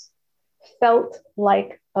boundaries felt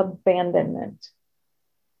like abandonment.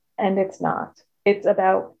 And it's not. It's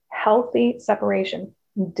about healthy separation,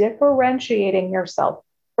 differentiating yourself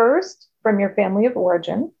first from your family of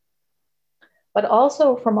origin, but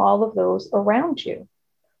also from all of those around you.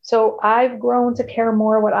 So I've grown to care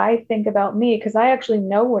more what I think about me because I actually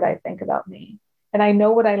know what I think about me. And I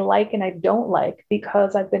know what I like and I don't like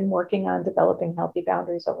because I've been working on developing healthy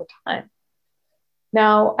boundaries over time.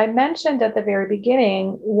 Now, I mentioned at the very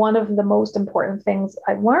beginning, one of the most important things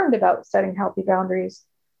I learned about setting healthy boundaries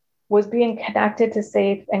was being connected to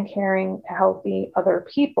safe and caring, healthy other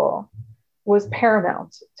people was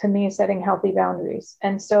paramount to me setting healthy boundaries.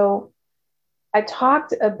 And so I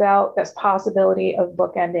talked about this possibility of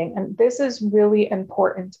bookending, and this is really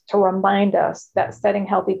important to remind us that setting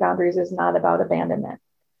healthy boundaries is not about abandonment.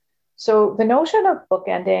 So the notion of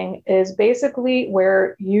bookending is basically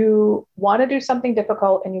where you want to do something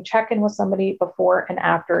difficult and you check in with somebody before and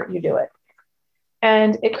after you do it.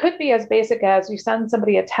 And it could be as basic as you send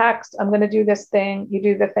somebody a text, I'm going to do this thing, you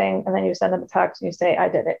do the thing, and then you send them a text and you say, I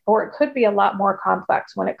did it. Or it could be a lot more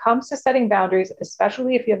complex when it comes to setting boundaries,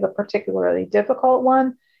 especially if you have a particularly difficult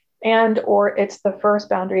one and or it's the first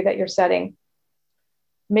boundary that you're setting.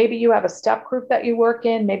 Maybe you have a step group that you work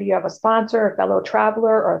in. Maybe you have a sponsor, a fellow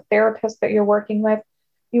traveler, or a therapist that you're working with.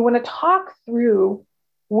 You want to talk through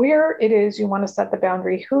where it is you want to set the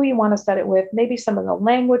boundary, who you want to set it with, maybe some of the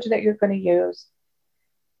language that you're going to use.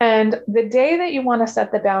 And the day that you want to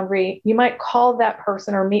set the boundary, you might call that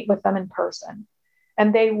person or meet with them in person.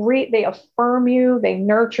 And they affirm you, they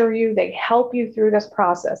nurture you, they help you through this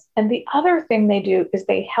process. And the other thing they do is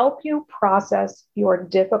they help you process your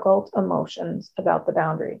difficult emotions about the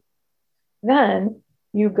boundary. Then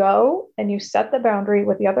you go and you set the boundary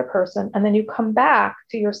with the other person, and then you come back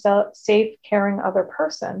to your safe, caring other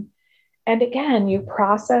person. And again, you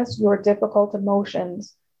process your difficult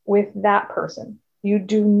emotions with that person. You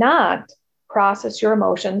do not process your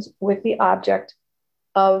emotions with the object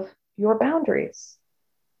of your boundaries.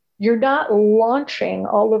 You're not launching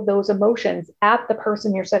all of those emotions at the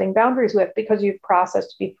person you're setting boundaries with because you've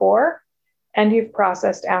processed before and you've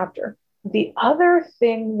processed after. The other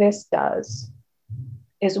thing this does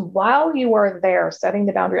is while you are there setting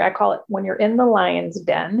the boundary, I call it when you're in the lion's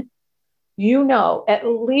den, you know, at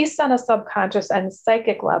least on a subconscious and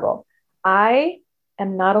psychic level, I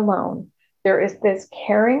am not alone. There is this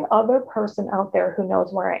caring other person out there who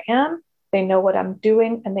knows where I am. They know what I'm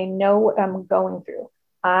doing and they know what I'm going through.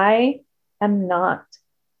 I am not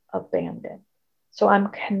abandoned. So I'm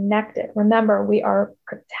connected. Remember, we are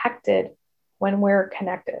protected when we're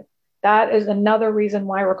connected. That is another reason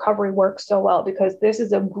why recovery works so well, because this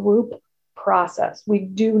is a group process. We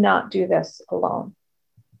do not do this alone.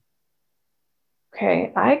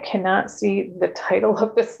 Okay, I cannot see the title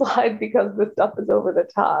of this slide because the stuff is over the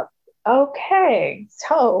top. Okay,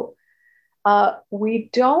 so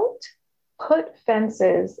we don't put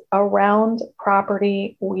fences around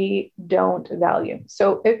property we don't value.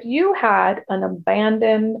 So if you had an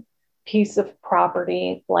abandoned piece of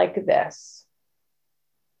property like this,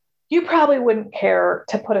 you probably wouldn't care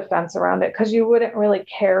to put a fence around it because you wouldn't really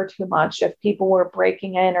care too much if people were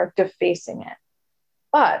breaking in or defacing it.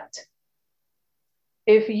 But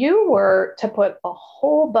if you were to put a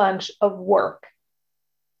whole bunch of work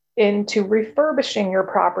into refurbishing your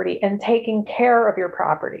property and taking care of your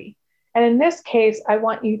property, and in this case, I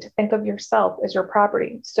want you to think of yourself as your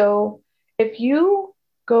property. So if you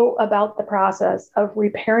go about the process of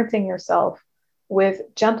reparenting yourself with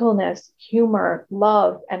gentleness, humor,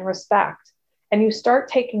 love, and respect, and you start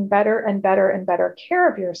taking better and better and better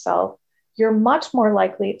care of yourself, you're much more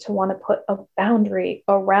likely to want to put a boundary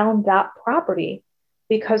around that property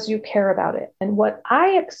because you care about it. And what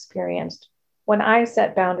I experienced when I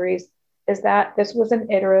set boundaries is that this was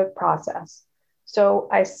an iterative process. So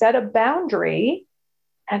I set a boundary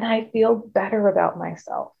and I feel better about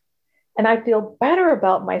myself. And I feel better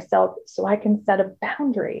about myself so I can set a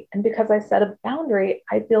boundary. And because I set a boundary,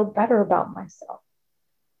 I feel better about myself.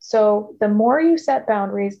 So the more you set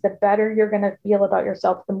boundaries, the better you're going to feel about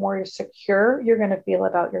yourself, the more you're secure you're going to feel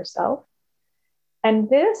about yourself. And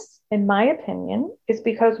this, in my opinion, is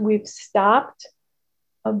because we've stopped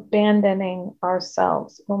abandoning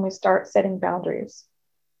ourselves when we start setting boundaries.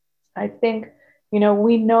 I think,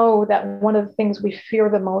 we know that one of the things we fear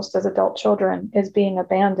the most as adult children is being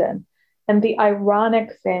abandoned. And the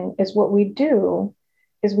ironic thing is what we do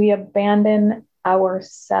is we abandon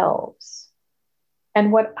ourselves.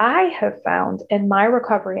 And what I have found in my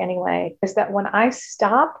recovery anyway, is that when I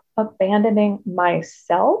stop abandoning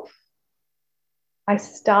myself, I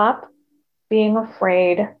stop being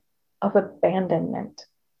afraid of abandonment.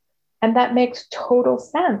 And that makes total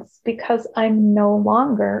sense because I'm no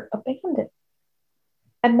longer abandoned.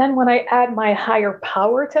 And then when I add my higher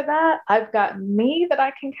power to that, I've got me that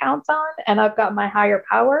I can count on, and I've got my higher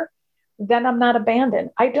power, then I'm not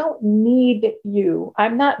abandoned. I don't need you.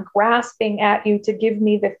 I'm not grasping at you to give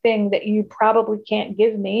me the thing that you probably can't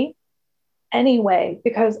give me anyway,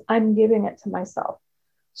 because I'm giving it to myself.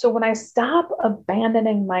 So when I stop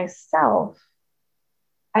abandoning myself,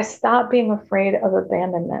 I stop being afraid of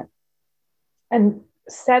abandonment. And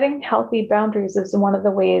setting healthy boundaries is one of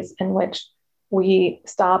the ways in which we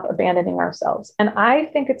stop abandoning ourselves. And I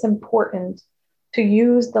think it's important to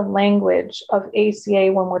use the language of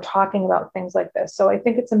ACA when we're talking about things like this. So I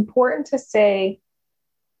think it's important to say,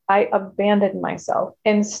 I abandoned myself,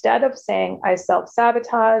 instead of saying I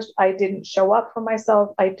self-sabotaged, I didn't show up for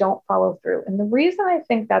myself, I don't follow through. And the reason I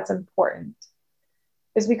think that's important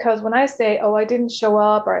is because when I say, oh, I didn't show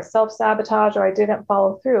up, or I self-sabotage, or I didn't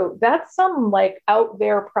follow through, that's some like out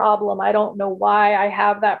there problem. I don't know why I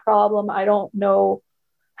have that problem. I don't know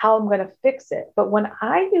how I'm going to fix it. But when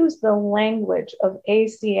I use the language of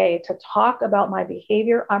ACA to talk about my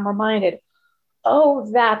behavior, I'm reminded,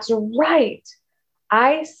 oh, that's right.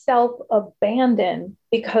 I self-abandon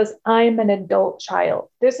because I'm an adult child.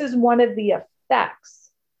 This is one of the effects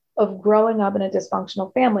of growing up in a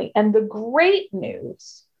dysfunctional family. And the great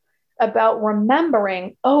news about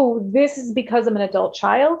remembering, oh, this is because I'm an adult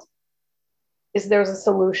child, is there's a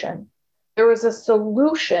solution. There is a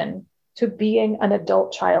solution to being an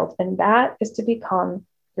adult child, and that is to become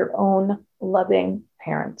your own loving,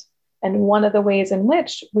 parent. And one of the ways in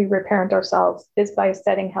which we reparent ourselves is by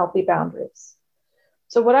setting healthy boundaries.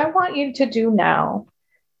 So what I want you to do now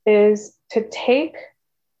is to take,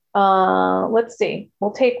 let's see,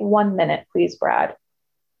 we'll take 1 minute, please, Brad.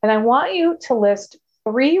 And I want you to list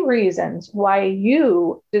 3 reasons why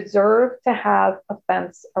you deserve to have a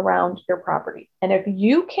fence around your property. And if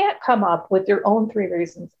you can't come up with your own 3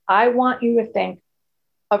 reasons, I want you to think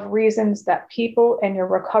of reasons that people in your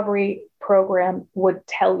recovery program would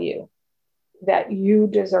tell you that you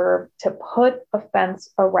deserve to put a fence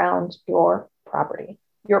around your property.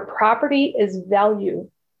 Your property is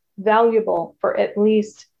valuable for at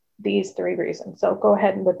least these 3 reasons. So go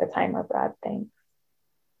ahead and with the timer, Brad. Thanks.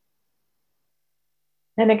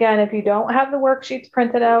 And again, if you don't have the worksheets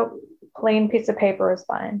printed out, plain piece of paper is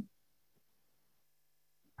fine.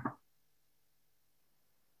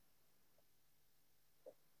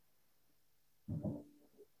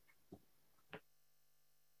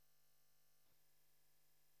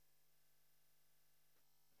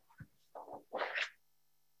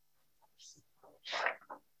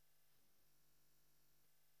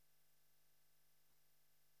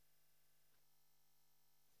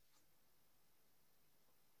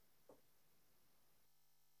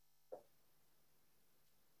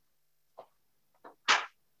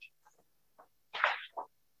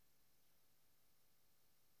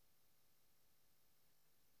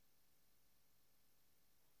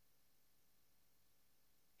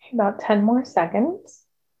 About 10 more seconds.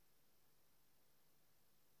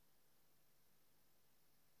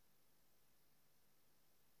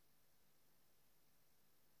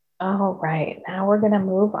 All right, now we're going to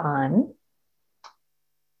move on.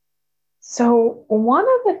 So one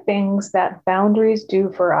of the things that boundaries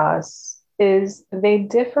do for us is they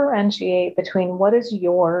differentiate between what is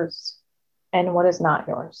yours and what is not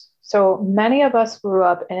yours. So many of us grew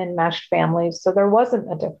up in enmeshed families, so there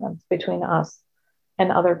wasn't a difference between us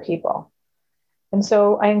and other people. And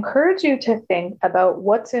so I encourage you to think about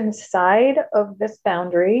what's inside of this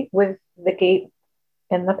boundary with the gate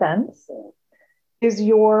and the fence is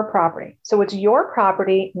your property. So it's your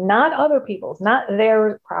property, not other people's, not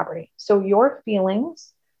their property. So your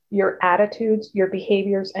feelings, your attitudes, your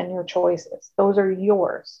behaviors, and your choices, those are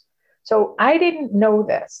yours. So I didn't know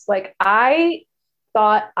this. Like I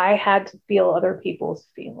thought I had to feel other people's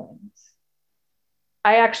feelings.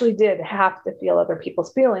 I actually did have to feel other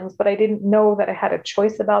people's feelings, but I didn't know that I had a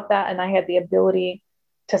choice about that. And I had the ability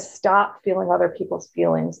to stop feeling other people's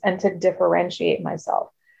feelings and to differentiate myself.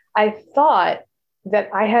 I thought that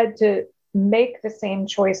I had to make the same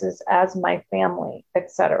choices as my family,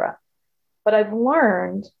 etc. But I've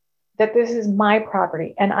learned that this is my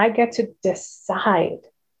property and I get to decide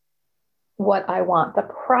what I want. The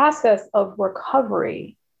process of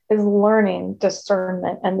recovery is learning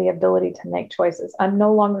discernment and the ability to make choices. I'm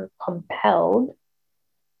no longer compelled.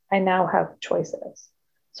 I now have choices.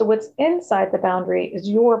 So what's inside the boundary is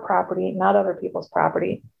your property, not other people's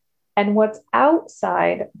property. And what's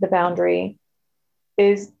outside the boundary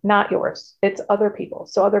is not yours. It's other people.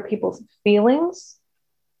 So other people's feelings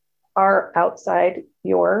are outside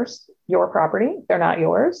yours, your property. They're not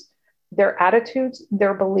yours. Their attitudes,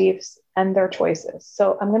 their beliefs, and their choices.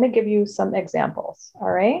 So I'm going to give you some examples.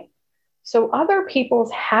 All right. So other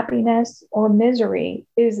people's happiness or misery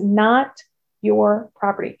is not your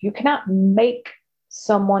property. You cannot make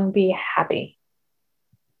someone be happy.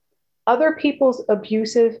 Other people's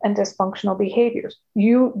abusive and dysfunctional behaviors,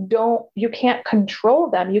 you can't control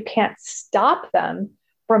them. You can't stop them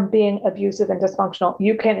from being abusive and dysfunctional.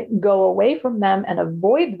 You can go away from them and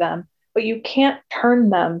avoid them, but you can't turn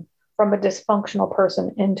them from a dysfunctional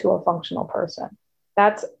person into a functional person.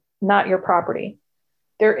 That's not your property.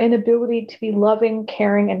 Their inability to be loving,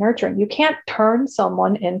 caring, and nurturing. You can't turn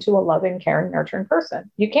someone into a loving, caring, nurturing person.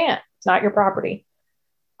 You can't. It's not your property.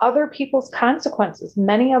 Other people's consequences.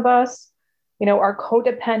 Many of us, are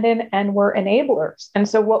codependent and we're enablers. And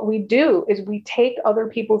so what we do is we take other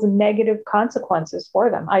people's negative consequences for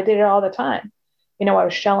them. I did it all the time. I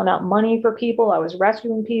was shelling out money for people. I was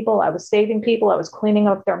rescuing people. I was saving people. I was cleaning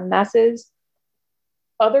up their messes.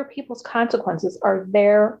 Other people's consequences are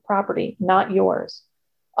their property, not yours.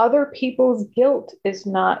 Other people's guilt is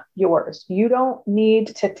not yours. You don't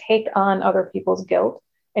need to take on other people's guilt,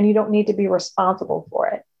 and you don't need to be responsible for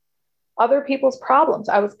it. Other people's problems.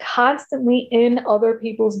 I was constantly in other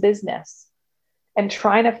people's business and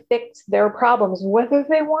trying to fix their problems, whether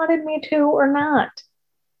they wanted me to or not.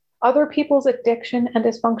 Other people's addiction and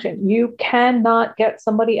dysfunction. You cannot get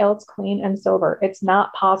somebody else clean and sober. It's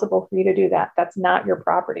not possible for you to do that. That's not your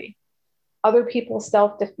property. Other people's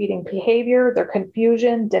self-defeating behavior, their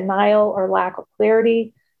confusion, denial, or lack of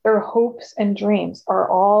clarity. Their hopes and dreams are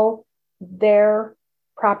all their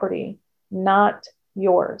property, not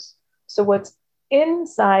yours. So what's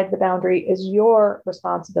inside the boundary is your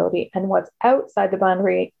responsibility, and what's outside the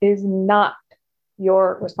boundary is not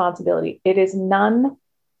your responsibility. It is none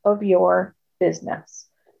of your business.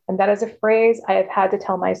 And that is a phrase I have had to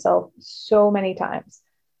tell myself so many times.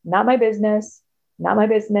 Not my business, not my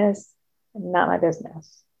business, not my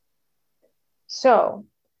business. So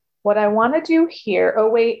what I want to do here, oh,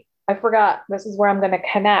 wait, I forgot. This is where I'm going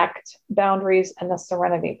to connect boundaries and the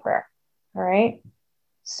serenity prayer. All right.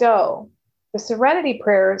 So the serenity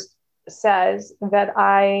prayers says that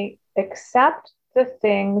I accept the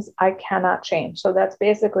things I cannot change. So that's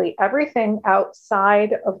basically everything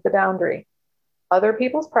outside of the boundary. Other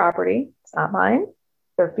people's property, it's not mine.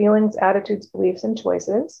 Their feelings, attitudes, beliefs, and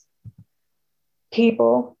choices.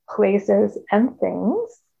 People, places, and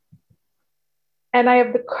things. And I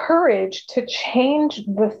have the courage to change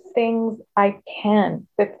the things I can,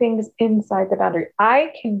 the things inside the boundary.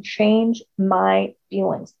 I can change my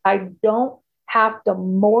feelings. I don't have to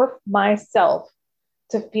morph myself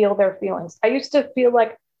to feel their feelings. I used to feel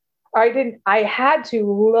like I had to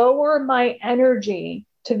lower my energy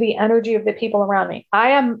to the energy of the people around me.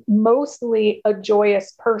 I am mostly a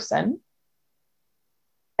joyous person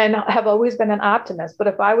and have always been an optimist. But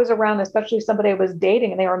if I was around, especially somebody I was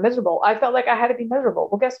dating and they were miserable, I felt like I had to be miserable.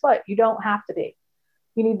 Well, guess what? You don't have to be.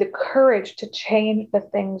 You need the courage to change the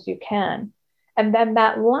things you can. And then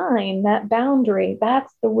that line, that boundary,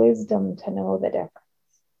 that's the wisdom to know the difference.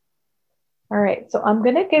 All right, so I'm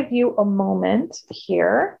going to give you a moment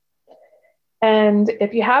here. And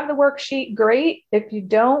if you have the worksheet, great. If you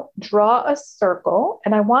don't, draw a circle.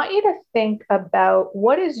 And I want you to think about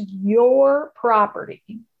what is your property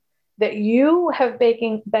that you have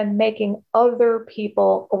been making other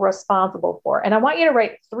people responsible for. And I want you to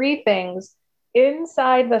write 3 things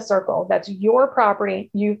inside the circle that's your property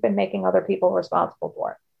you've been making other people responsible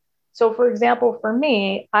for. So for example, for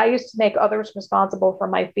me, I used to make others responsible for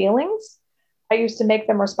my feelings. I used to make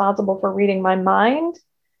them responsible for reading my mind.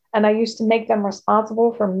 And I used to make them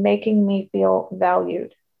responsible for making me feel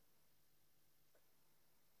valued.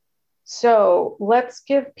 So let's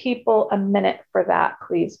give people a minute for that,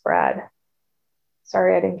 please, Brad.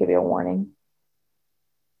 Sorry, I didn't give you a warning.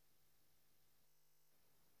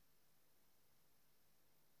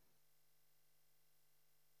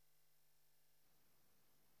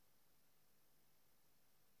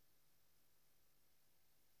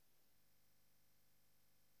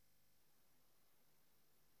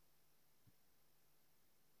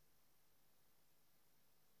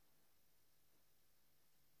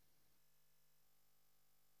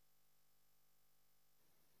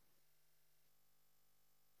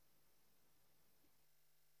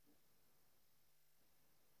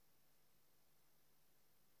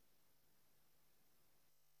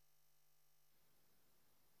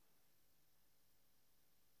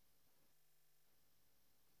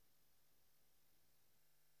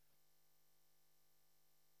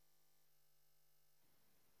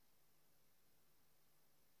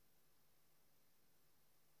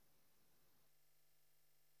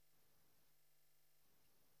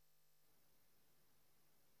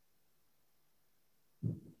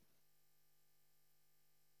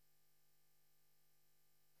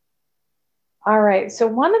 All right. So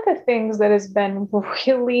one of the things that has been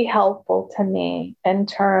really helpful to me in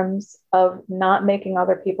terms of not making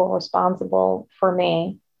other people responsible for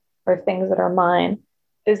me or things that are mine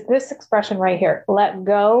is this expression right here. Let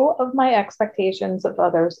go of my expectations of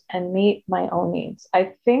others and meet my own needs.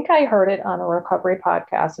 I think I heard it on a recovery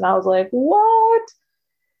podcast and I was like, what?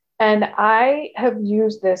 And I have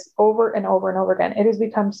used this over and over and over again. It has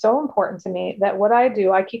become so important to me that what I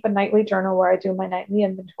do, I keep a nightly journal where I do my nightly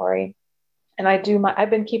inventory. And I've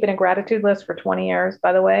been keeping a gratitude list for 20 years,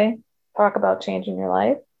 by the way. Talk about changing your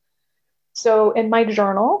life. So in my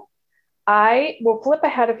journal, I will flip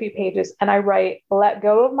ahead a few pages and I write, let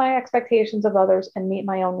go of my expectations of others and meet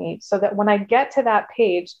my own needs. So that when I get to that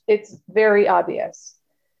page, it's very obvious.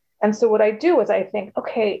 And so what I do is I think,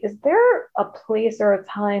 okay, is there a place or a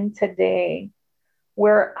time today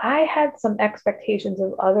where I had some expectations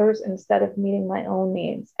of others instead of meeting my own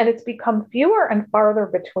needs? And it's become fewer and farther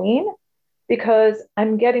between because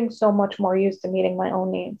I'm getting so much more used to meeting my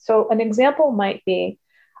own needs. So an example might be,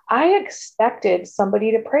 I expected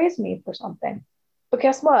somebody to praise me for something, but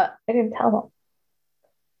guess what? I didn't tell them.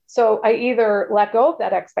 So I either let go of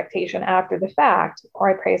that expectation after the fact, or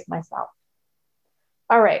I praised myself.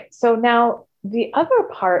 All right. So now the other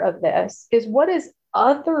part of this is, what is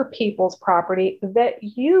other people's property that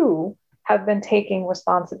you have been taking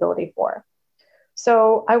responsibility for?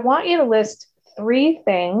 So I want you to list 3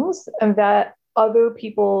 things that other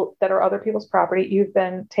people that are other people's property you've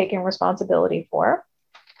been taking responsibility for.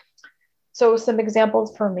 So some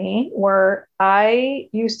examples for me were I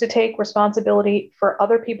used to take responsibility for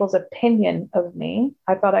other people's opinion of me.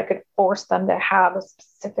 I thought I could force them to have a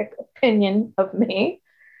specific opinion of me.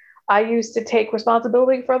 I used to take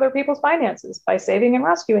responsibility for other people's finances by saving and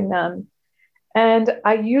rescuing them. And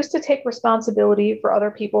I used to take responsibility for other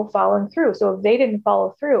people following through. So if they didn't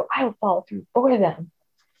follow through, I would follow through for them.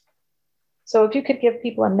 So if you could give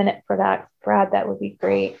people a minute for that, Brad, that would be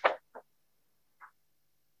great.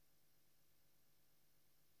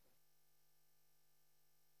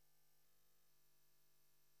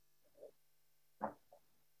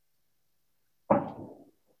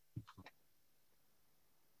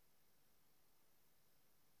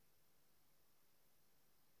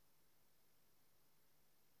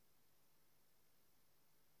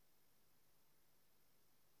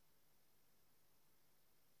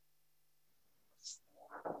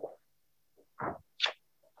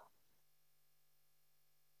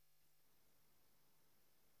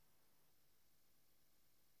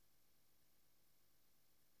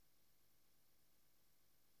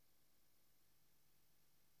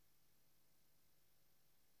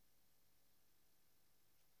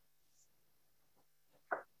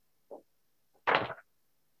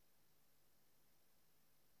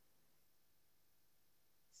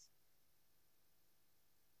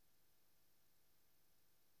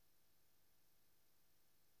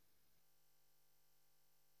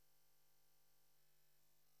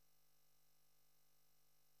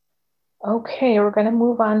 Okay, we're going to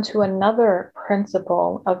move on to another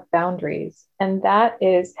principle of boundaries, and that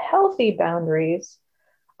is healthy boundaries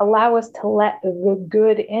allow us to let the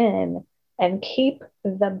good in and keep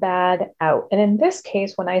the bad out. And in this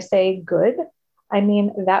case, when I say good, I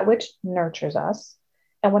mean that which nurtures us.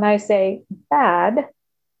 And when I say bad,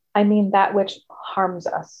 I mean that which harms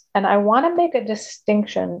us. And I want to make a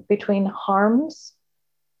distinction between harms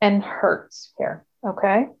and hurts here.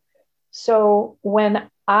 Okay. So when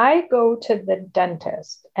I go to the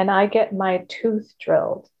dentist and I get my tooth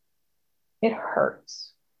drilled, it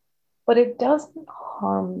hurts, but it doesn't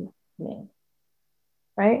harm me,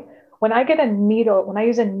 right? When I get a needle, when I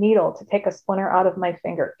use a needle to take a splinter out of my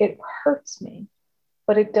finger, it hurts me,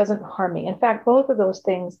 but it doesn't harm me. In fact, both of those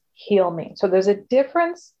things heal me. So there's a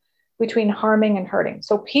difference between harming and hurting.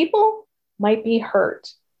 So people might be hurt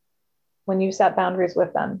when you set boundaries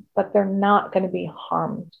with them, but they're not going to be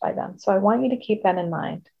harmed by them. So I want you to keep that in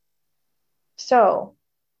mind. So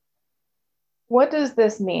what does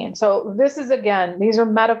this mean? So this is, again, these are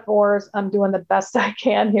metaphors. I'm doing the best I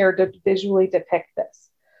can here to visually depict this.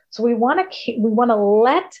 So we want to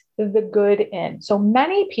let the good in. So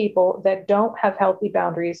many people that don't have healthy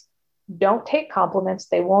boundaries don't take compliments.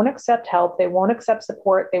 They won't accept help. They won't accept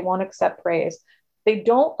support. They won't accept praise. They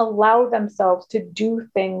don't allow themselves to do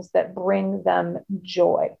things that bring them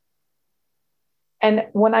joy. And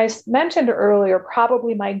when I mentioned earlier,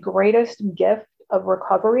 probably my greatest gift of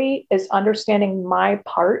recovery is understanding my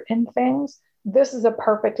part in things. This is a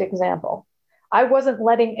perfect example. I wasn't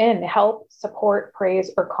letting in help, support,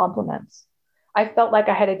 praise, or compliments. I felt like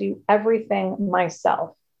I had to do everything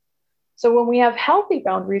myself. So when we have healthy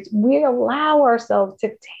boundaries, we allow ourselves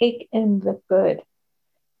to take in the good.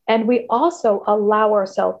 And we also allow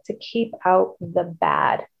ourselves to keep out the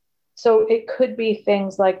bad. So it could be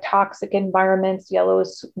things like toxic environments,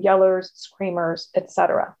 yellers, screamers,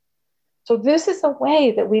 etc. So this is a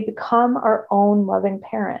way that we become our own loving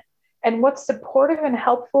parent. And what's supportive and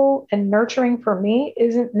helpful and nurturing for me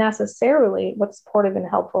isn't necessarily what's supportive and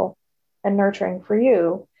helpful and nurturing for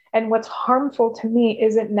you. And what's harmful to me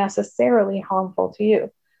isn't necessarily harmful to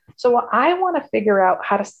you. So I want to figure out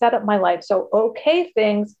how to set up my life so okay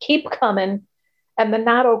things keep coming and the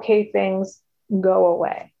not okay things go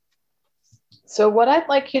away. So what I'd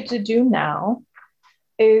like you to do now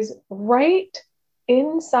is write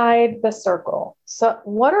inside the circle. So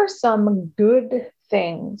what are some good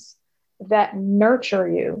things that nurture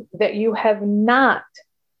you that you have not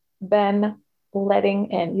been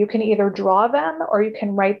letting in? You can either draw them or you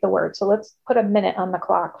can write the word. So let's put a minute on the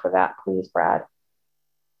clock for that, please, Brad.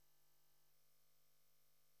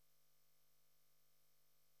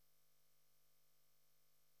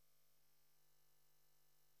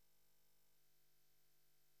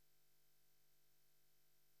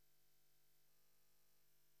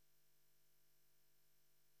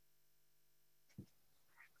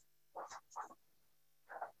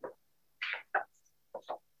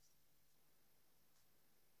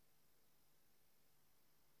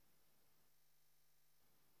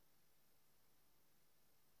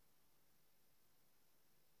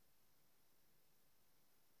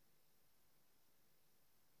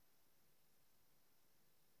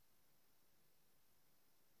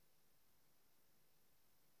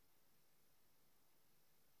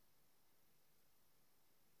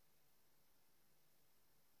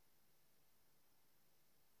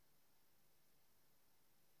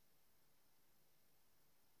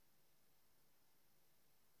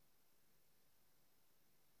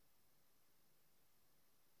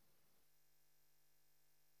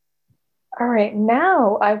 All right,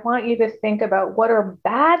 now I want you to think about what are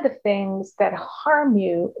bad things that harm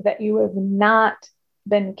you that you have not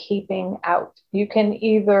been keeping out. You can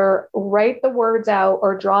either write the words out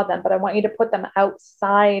or draw them, but I want you to put them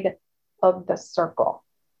outside of the circle.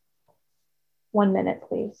 1 minute,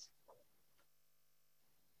 please.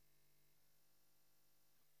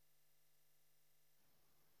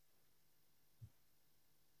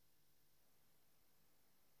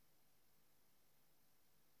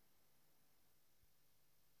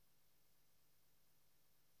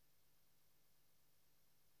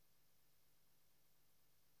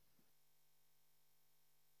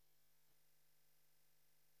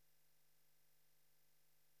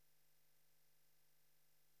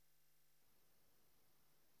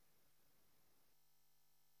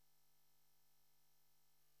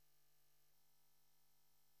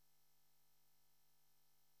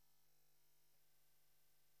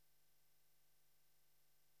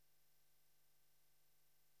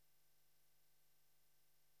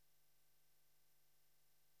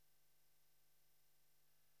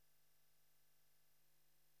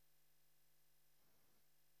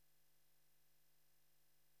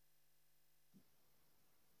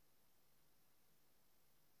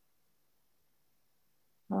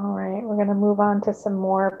 All right, we're going to move on to some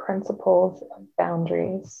more principles of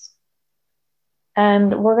boundaries.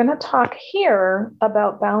 And we're going to talk here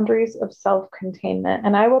about boundaries of self-containment.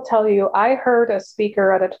 And I will tell you, I heard a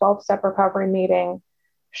speaker at a 12-step recovery meeting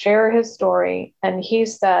share his story. And he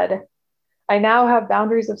said, I now have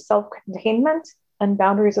boundaries of self-containment and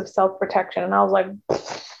boundaries of self-protection. And I was like,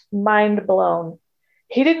 mind blown.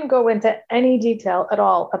 He didn't go into any detail at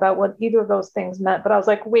all about what either of those things meant. But I was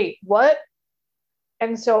like, wait, what?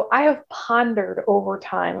 And so I have pondered over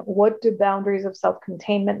time, what do boundaries of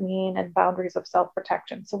self-containment mean and boundaries of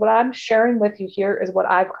self-protection? So what I'm sharing with you here is what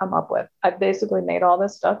I've come up with. I've basically made all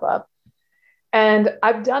this stuff up. And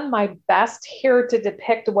I've done my best here to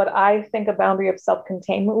depict what I think a boundary of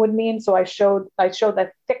self-containment would mean. So I showed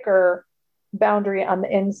the thicker boundary on the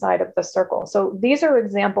inside of the circle. So these are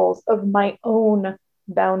examples of my own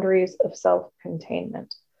boundaries of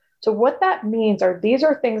self-containment. So what that means are these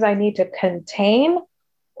are things I need to contain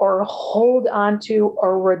or hold on to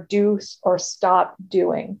or reduce or stop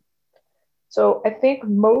doing. So I think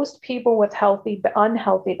most people with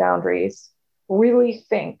unhealthy boundaries really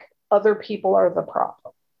think other people are the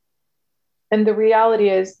problem. And the reality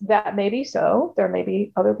is that may be so. There may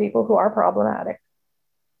be other people who are problematic.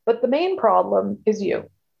 But the main problem is you.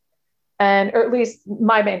 Or at least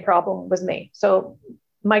my main problem was me. So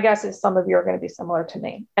my guess is some of you are going to be similar to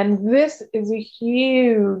me. And this is a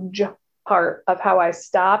huge part of how I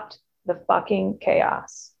stopped the fucking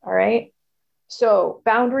chaos. All right. So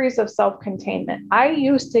boundaries of self-containment. I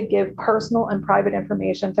used to give personal and private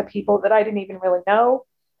information to people that I didn't even really know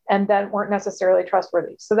and that weren't necessarily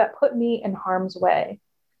trustworthy. So that put me in harm's way.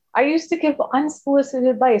 I used to give unsolicited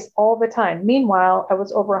advice all the time. Meanwhile, I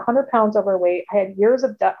was over 100 pounds overweight. I had years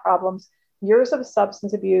of debt problems, years of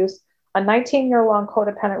substance abuse, a 19-year-long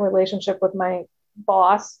codependent relationship with my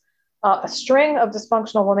boss, a string of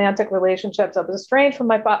dysfunctional romantic relationships. I was estranged from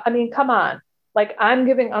my boss. I mean, come on. Like, I'm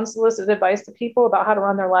giving unsolicited advice to people about how to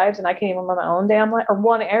run their lives, and I can't even run my own damn life or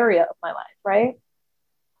one area of my life, right?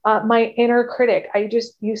 My inner critic, I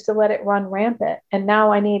just used to let it run rampant. And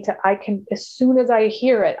now as soon as I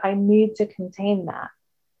hear it, I need to contain that.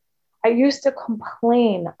 I used to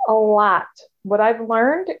complain a lot. What I've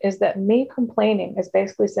learned is that me complaining is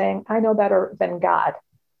basically saying, I know better than God.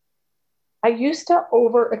 I used to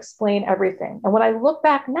over-explain everything. And when I look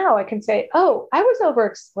back now, I can say, oh, I was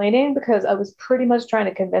over-explaining because I was pretty much trying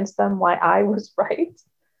to convince them why I was right.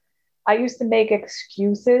 I used to make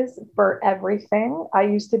excuses for everything. I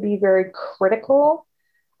used to be very critical.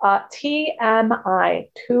 TMI,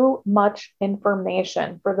 too much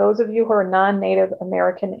information. For those of you who are non-native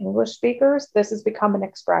American English speakers, this has become an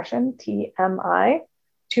expression, TMI,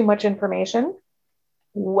 too much information.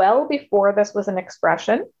 Well before this was an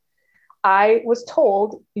expression, I was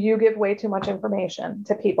told you give way too much information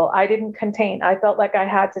to people. I didn't contain. I felt like I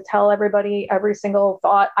had to tell everybody every single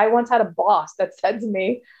thought. I once had a boss that said to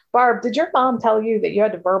me, Barb, did your mom tell you that you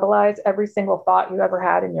had to verbalize every single thought you ever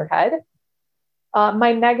had in your head?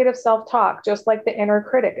 My negative self-talk, just like the inner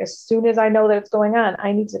critic, as soon as I know that it's going on,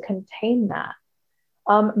 I need to contain that.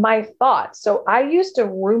 My thoughts. So I used to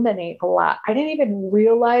ruminate a lot. I didn't even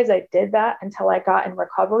realize I did that until I got in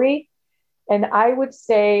recovery. And I would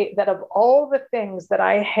say that of all the things that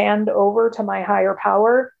I hand over to my higher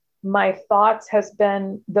power, my thoughts has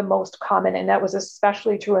been the most common. And that was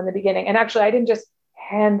especially true in the beginning. And actually, I didn't just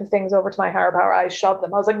hand things over to my higher power. I shoved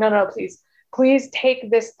them. I was like, no, please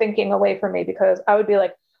take this thinking away from me, because I would be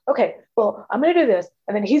like, okay, well, I'm going to do this.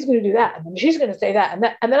 And then he's going to do that. And then she's going to say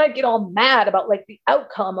that. And then I get all mad about like the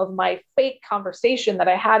outcome of my fake conversation that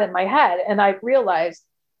I had in my head. And I realized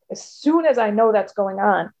as soon as I know that's going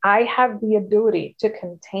on, I have the ability to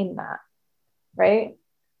contain that, right?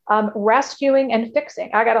 Rescuing and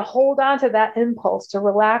fixing. I got to hold on to that impulse to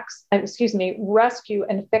rescue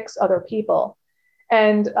and fix other people.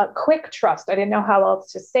 And quick trust. I didn't know how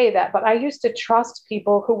else to say that, but I used to trust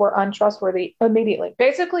people who were untrustworthy immediately.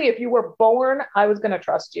 Basically, if you were born, I was going to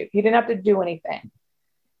trust you. You didn't have to do anything.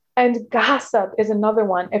 And gossip is another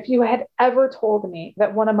one. If you had ever told me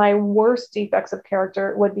that one of my worst defects of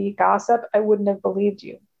character would be gossip, I wouldn't have believed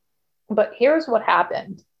you. But here's what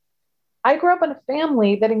happened. I grew up in a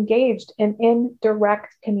family that engaged in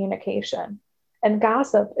indirect communication. And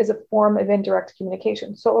gossip is a form of indirect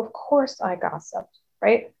communication. So, of course, I gossiped,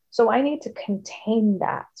 right? So, I need to contain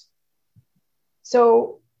that.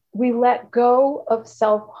 So, we let go of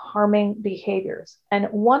self-harming behaviors. And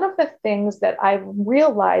one of the things that I've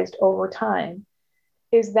realized over time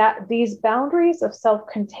is that these boundaries of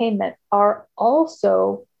self-containment are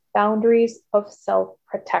also boundaries of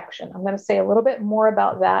self-protection. I'm going to say a little bit more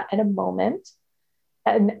about that in a moment.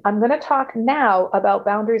 And I'm going to talk now about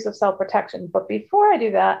boundaries of self-protection. But before I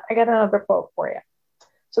do that, I got another quote for you.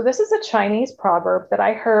 So this is a Chinese proverb that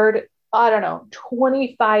I heard,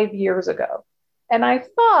 25 years ago. And I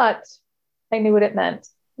thought I knew what it meant.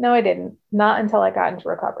 No, I didn't. Not until I got into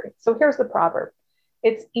recovery. So here's the proverb.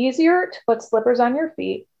 It's easier to put slippers on your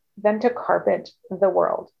feet than to carpet the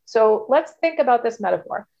world. So let's think about this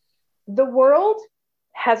metaphor. The world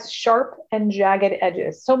has sharp and jagged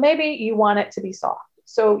edges. So maybe you want it to be soft.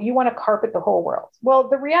 So you want to carpet the whole world. Well,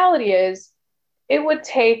 the reality is it would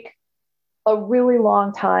take a really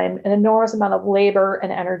long time, an enormous amount of labor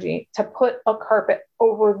and energy to put a carpet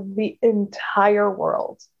over the entire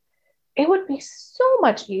world. It would be so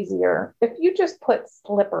much easier if you just put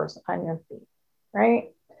slippers on your feet, right?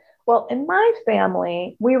 Well, in my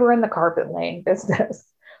family, we were in the carpet laying business.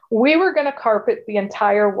 We were going to carpet the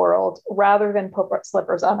entire world rather than put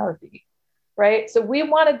slippers on our feet. Right. So we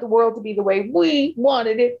wanted the world to be the way we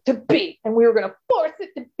wanted it to be. And we were going to force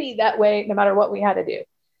it to be that way, no matter what we had to do.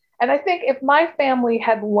 And I think if my family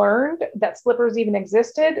had learned that slippers even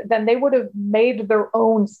existed, then they would have made their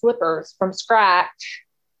own slippers from scratch,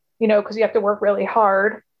 because you have to work really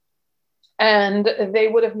hard. And they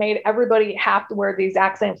would have made everybody have to wear the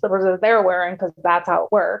exact same slippers that they're wearing because that's how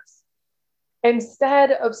it works.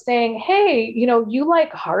 Instead of saying, hey, you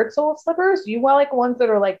like hard sole slippers, you like ones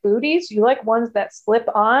that are like booties, you like ones that slip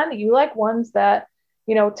on, you like ones that,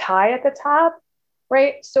 tie at the top,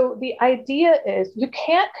 right? So the idea is you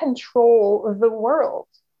can't control the world.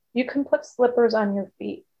 You can put slippers on your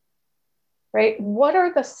feet, right? What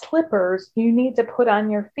are the slippers you need to put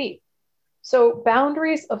on your feet? So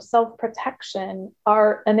boundaries of self-protection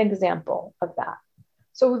are an example of that.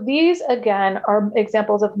 So these, again, are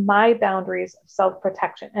examples of my boundaries of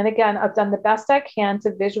self-protection. And again, I've done the best I can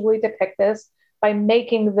to visually depict this by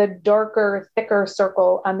making the darker, thicker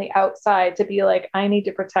circle on the outside to be like, I need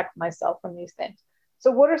to protect myself from these things.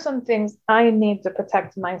 So what are some things I need to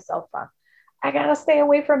protect myself from? I got to stay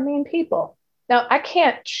away from mean people. Now, I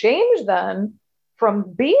can't change them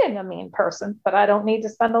from being a mean person, but I don't need to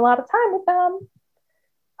spend a lot of time with them.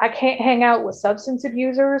 I can't hang out with substance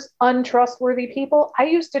abusers, untrustworthy people. I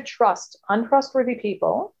used to trust untrustworthy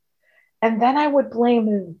people, and then I would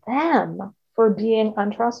blame them for being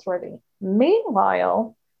untrustworthy.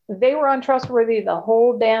 Meanwhile, they were untrustworthy the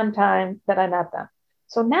whole damn time that I met them.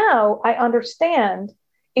 So now I understand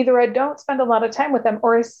either I don't spend a lot of time with them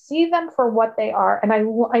or I see them for what they are. And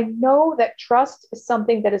I know that trust is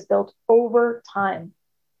something that is built over time.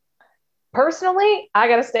 Personally, I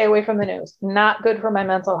got to stay away from the news. Not good for my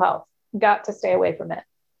mental health. Got to stay away from it.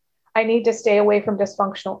 I need to stay away from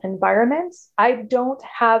dysfunctional environments. I don't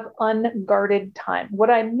have unguarded time. What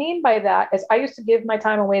I mean by that is I used to give my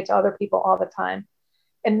time away to other people all the time.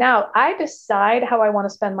 And now I decide how I want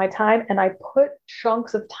to spend my time and I put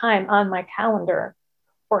chunks of time on my calendar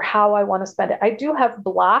for how I want to spend it. I do have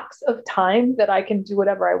blocks of time that I can do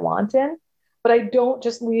whatever I want in, but I don't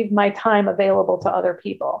just leave my time available to other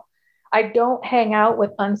people. I don't hang out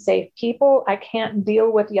with unsafe people. I can't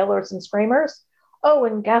deal with yellers and screamers. Oh,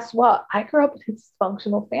 and guess what? I grew up in a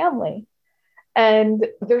dysfunctional family and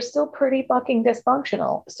they're still pretty fucking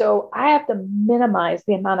dysfunctional. So I have to minimize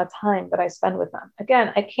the amount of time that I spend with them.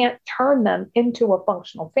 Again, I can't turn them into a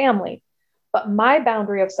functional family, but my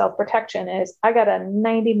boundary of self-protection is I got a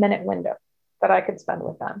 90-minute window that I can spend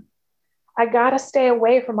with them. I got to stay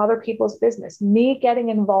away from other people's business. Me getting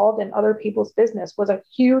involved in other people's business was a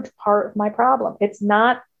huge part of my problem. It's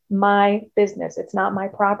not my business. It's not my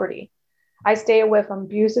property. I stay away from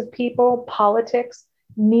abusive people, politics,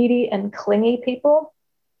 needy and clingy people.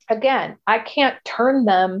 Again, I can't turn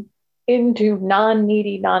them into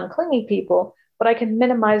non-needy, non-clingy people, but I can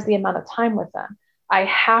minimize the amount of time with them. I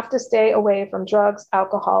have to stay away from drugs,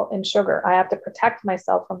 alcohol, and sugar. I have to protect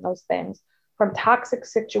myself from those things, from toxic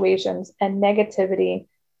situations and negativity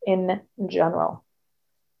in general.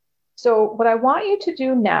 So what I want you to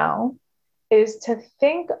do now is to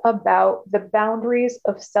think about the boundaries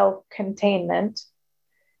of self-containment.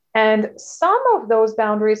 And some of those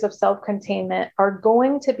boundaries of self-containment are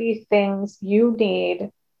going to be things you need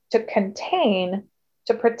to contain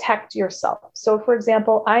to protect yourself. So for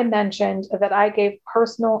example, I mentioned that I gave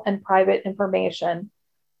personal and private information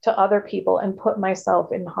to other people and put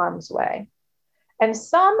myself in harm's way. And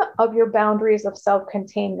some of your boundaries of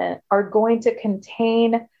self-containment are going to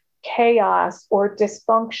contain chaos or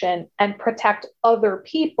dysfunction and protect other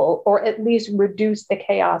people, or at least reduce the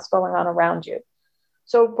chaos going on around you.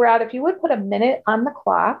 So Brad, if you would put a minute on the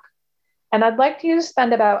clock, and I'd like you to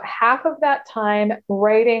spend about half of that time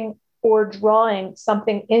writing or drawing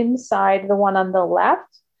something inside the one on the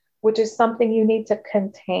left, which is something you need to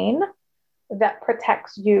contain that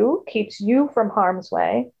protects you, keeps you from harm's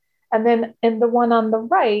way. And then in the one on the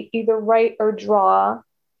right, either write or draw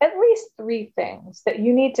at least 3 things that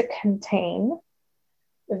you need to contain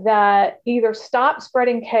that either stop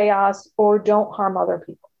spreading chaos or don't harm other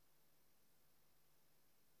people.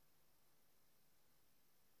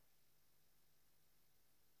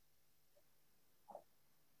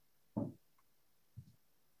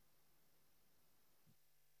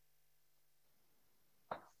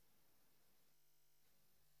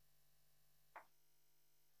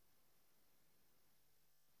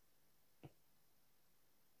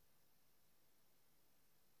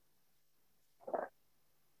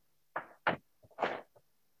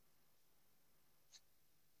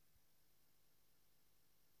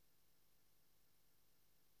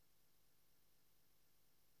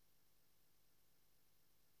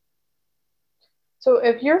 So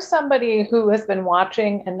if you're somebody who has been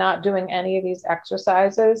watching and not doing any of these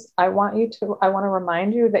exercises, I want to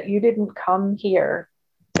remind you that you didn't come here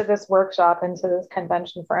to this workshop and to this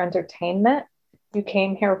convention for entertainment. You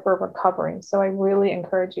came here for recovery. So I really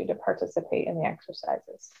encourage you to participate in the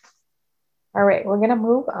exercises. All right, we're going to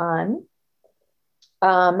move on.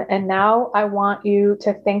 And now I want you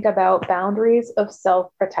to think about boundaries of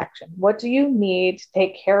self-protection. What do you need to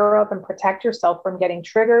take care of and protect yourself from getting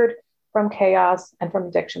triggered, from chaos, and from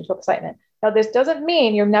addiction to excitement? Now, this doesn't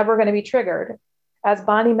mean you're never going to be triggered. As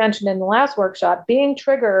Bonnie mentioned in the last workshop, being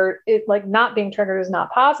triggered, not being triggered is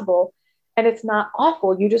not possible, and it's not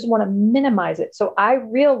awful. You just want to minimize it. So I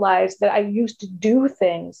realized that I used to do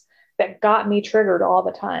things that got me triggered all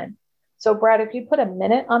the time. So Brad, if you put a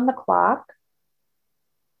minute on the clock,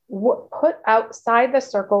 put outside the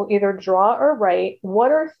circle, either draw or write,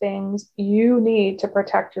 what are things you need to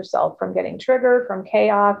protect yourself from getting triggered, from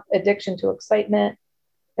chaos, addiction to excitement,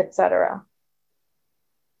 etc.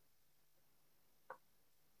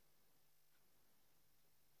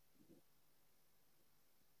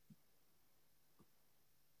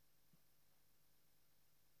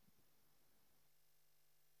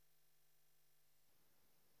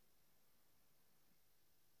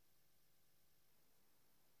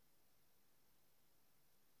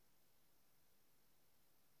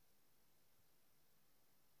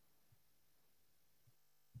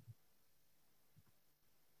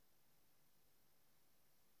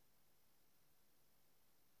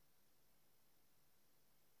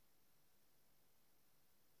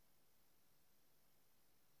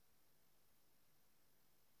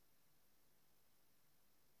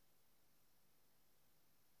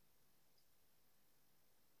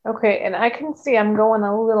 Okay, and I can see I'm going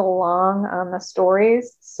a little long on the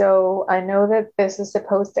stories. So I know that this is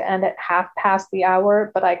supposed to end at 1/2 past the hour,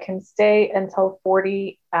 but I can stay until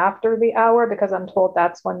 40 after the hour because I'm told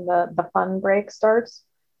that's when the fun break starts.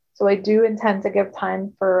 So I do intend to give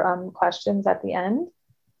time for questions at the end.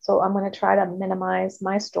 So I'm going to try to minimize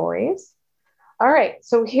my stories. All right,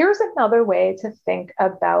 so here's another way to think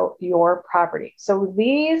about your property. So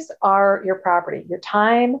these are your property, your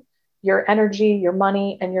time, your energy, your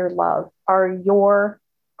money, and your love are your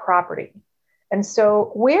property. And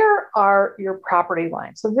so where are your property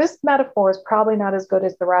lines? So this metaphor is probably not as good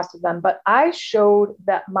as the rest of them, but I showed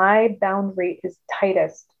that my boundary is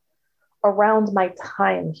tightest around my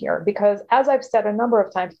time here, because as I've said a number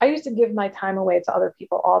of times, I used to give my time away to other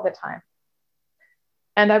people all the time.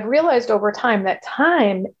 And I've realized over time that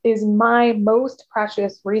time is my most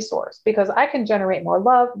precious resource because I can generate more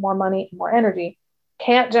love, more money, and more energy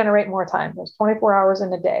can't generate more time. There's 24 hours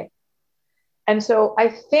in a day. And so I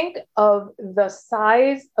think of the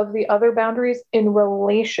size of the other boundaries in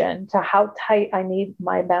relation to how tight I need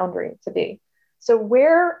my boundary to be. So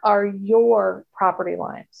where are your property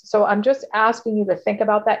lines? So I'm just asking you to think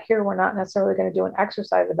about that here. We're not necessarily going to do an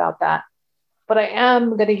exercise about that, but I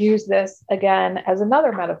am going to use this again as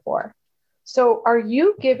another metaphor. So are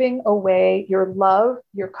you giving away your love,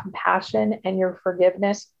 your compassion, and your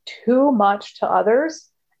forgiveness too much to others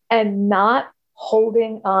and not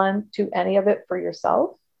holding on to any of it for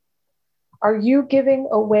yourself? Are you giving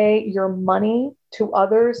away your money to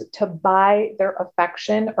others to buy their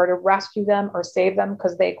affection or to rescue them or save them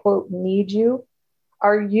because they, quote, need you?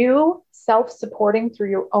 Are you self-supporting through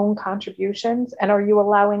your own contributions? And are you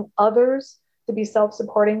allowing others to be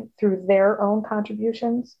self-supporting through their own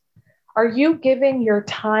contributions? Are you giving your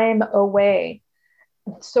time away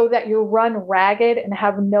so that you run ragged and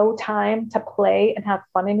have no time to play and have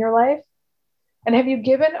fun in your life? And have you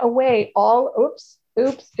given away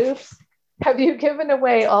have you given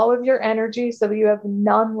away all of your energy so that you have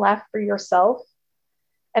none left for yourself?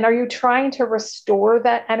 And are you trying to restore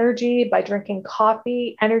that energy by drinking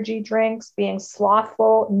coffee, energy drinks, being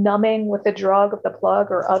slothful, numbing with a drug of the plug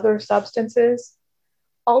or other substances?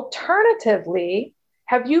 Alternatively,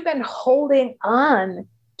 have you been holding on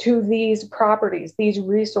to these properties, these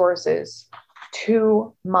resources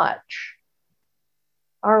too much?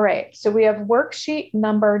 All right, so we have worksheet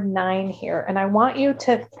number 9 here, and I want you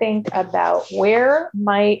to think about where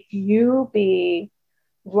might you be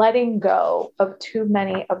letting go of too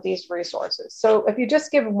many of these resources. So if you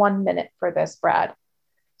just give 1 minute for this, Brad.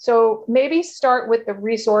 So maybe start with the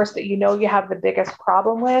resource that you know you have the biggest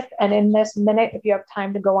problem with, and in this minute, if you have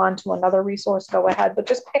time to go on to another resource, go ahead, but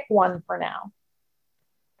just pick one for now.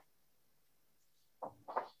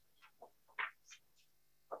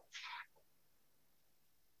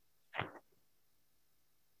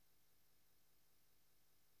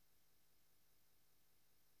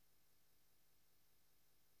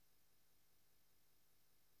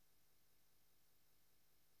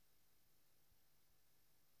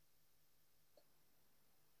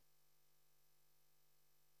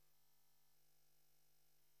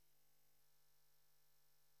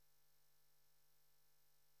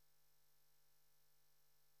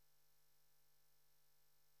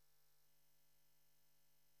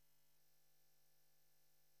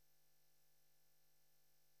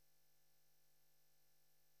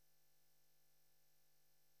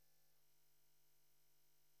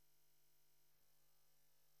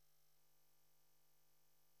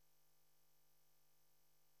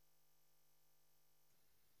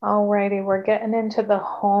 All righty, we're getting into the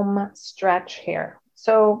home stretch here.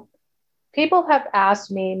 So people have asked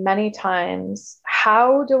me many times,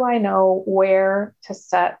 how do I know where to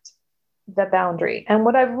set the boundary? And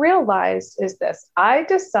what I've realized is this: I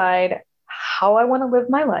decide how I want to live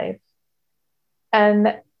my life,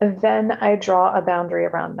 and then I draw a boundary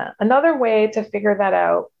around that. Another way to figure that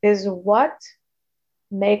out is what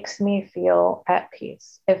makes me feel at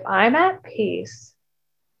peace. If I'm at peace,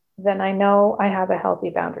 then I know I have a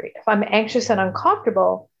healthy boundary. If I'm anxious and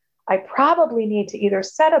uncomfortable, I probably need to either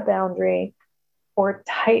set a boundary or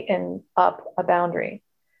tighten up a boundary.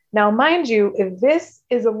 Now, mind you, if this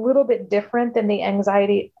is a little bit different than the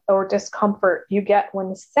anxiety or discomfort you get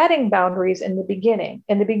when setting boundaries in the beginning.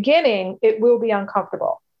 In the beginning, it will be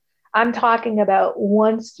uncomfortable. I'm talking about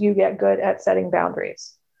once you get good at setting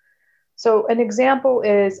boundaries. So an example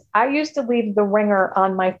is I used to leave the ringer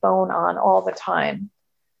on my phone on all the time.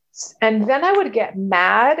 And then I would get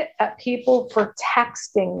mad at people for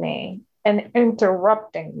texting me and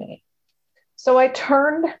interrupting me. So I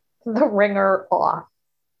turned the ringer off,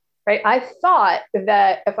 right? I thought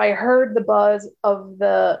that if I heard the buzz of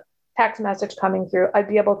the text message coming through, I'd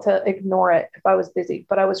be able to ignore it if I was busy,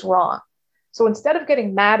 but I was wrong. So instead of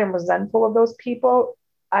getting mad and resentful of those people,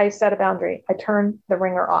 I set a boundary. I turned the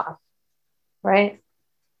ringer off, right?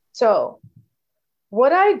 So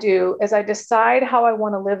what I do is I decide how I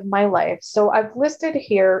want to live my life. So I've listed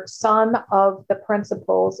here some of the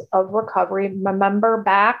principles of recovery. Remember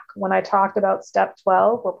back when I talked about step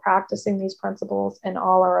 12, we're practicing these principles in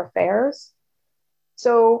all our affairs.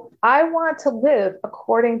 So I want to live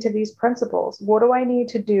according to these principles. What do I need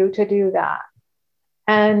to do that?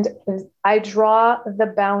 And I draw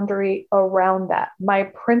the boundary around that. My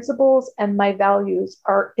principles and my values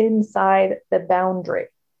are inside the boundary,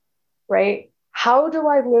 right? How do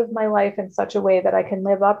I live my life in such a way that I can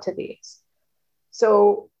live up to these?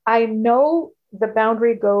 So I know the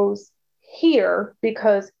boundary goes here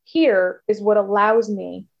because here is what allows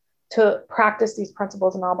me to practice these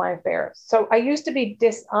principles in all my affairs. So I used to be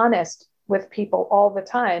dishonest with people all the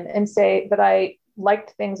time and say that I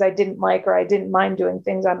liked things I didn't like, or I didn't mind doing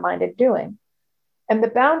things I minded doing. And the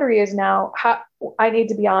boundary is now how I need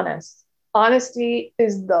to be honest. Honesty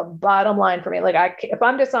is the bottom line for me. Like if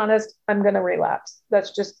I'm dishonest, I'm going to relapse.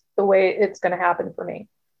 That's just the way it's going to happen for me.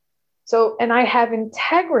 So, and I have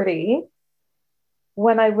integrity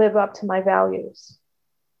when I live up to my values.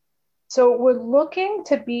 So we're looking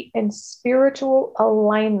to be in spiritual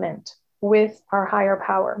alignment with our higher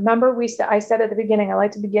power. Remember, I said at the beginning, I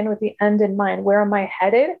like to begin with the end in mind. Where am I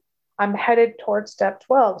headed? I'm headed towards step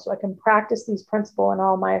 12, so I can practice these principles in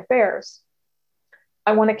all my affairs.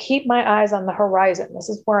 I want to keep my eyes on the horizon. This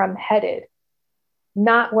is where I'm headed,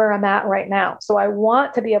 not where I'm at right now. So I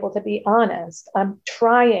want to be able to be honest. I'm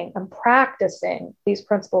practicing these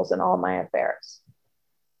principles in all my affairs.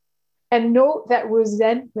 And note that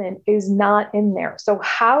resentment is not in there. So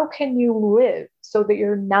how can you live so that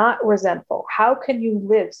you're not resentful? How can you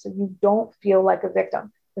live so you don't feel like a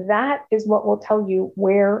victim? That is what will tell you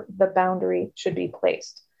where the boundary should be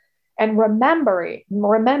placed. And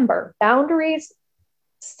remember, boundaries,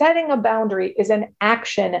 setting a boundary is an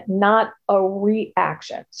action, not a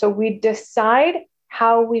reaction. So we decide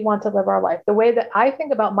how we want to live our life. The way that I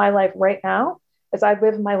think about my life right now is I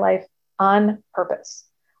live my life on purpose.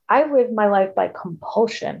 I lived my life by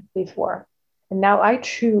compulsion before, and now I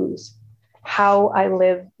choose how I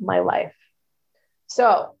live my life.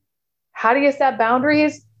 So how do you set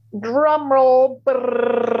boundaries? Drum roll.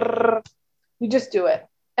 Brrr. You just do it.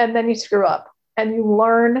 And then you screw up and you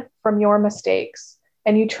learn from your mistakes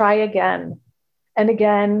and you try again and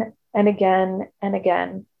again and again and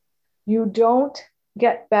again. You don't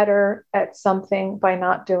get better at something by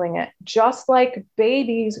not doing it. Just like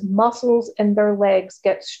babies' muscles in their legs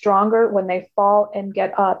get stronger when they fall and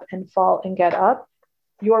get up and fall and get up,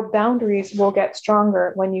 your boundaries will get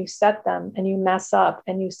stronger when you set them and you mess up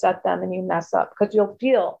and you set them and you mess up, because you'll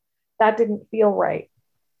feel that didn't feel right.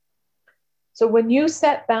 So when you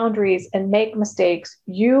set boundaries and make mistakes,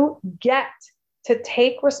 you get to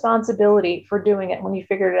take responsibility for doing it when you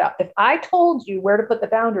figured it out. If I told you where to put the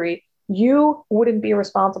boundary, you wouldn't be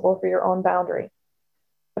responsible for your own boundary.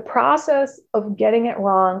 The process of getting it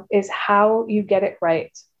wrong is how you get it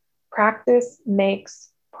right. Practice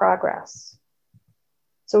makes progress.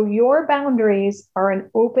 So your boundaries are an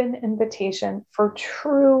open invitation for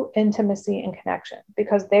true intimacy and connection,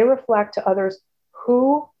 because they reflect to others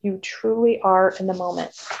who you truly are in the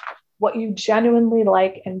moment, what you genuinely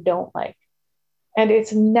like and don't like. And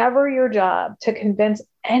it's never your job to convince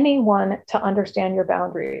anyone to understand your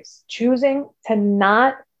boundaries. Choosing to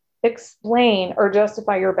not explain or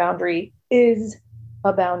justify your boundary is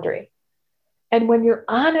a boundary. And when you're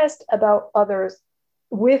honest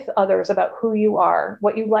with others about who you are,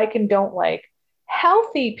 what you like and don't like,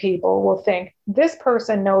 healthy people will think this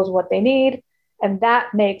person knows what they need, and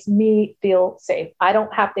that makes me feel safe. I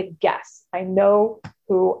don't have to guess. I know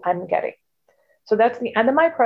who I'm getting. So that's the end of my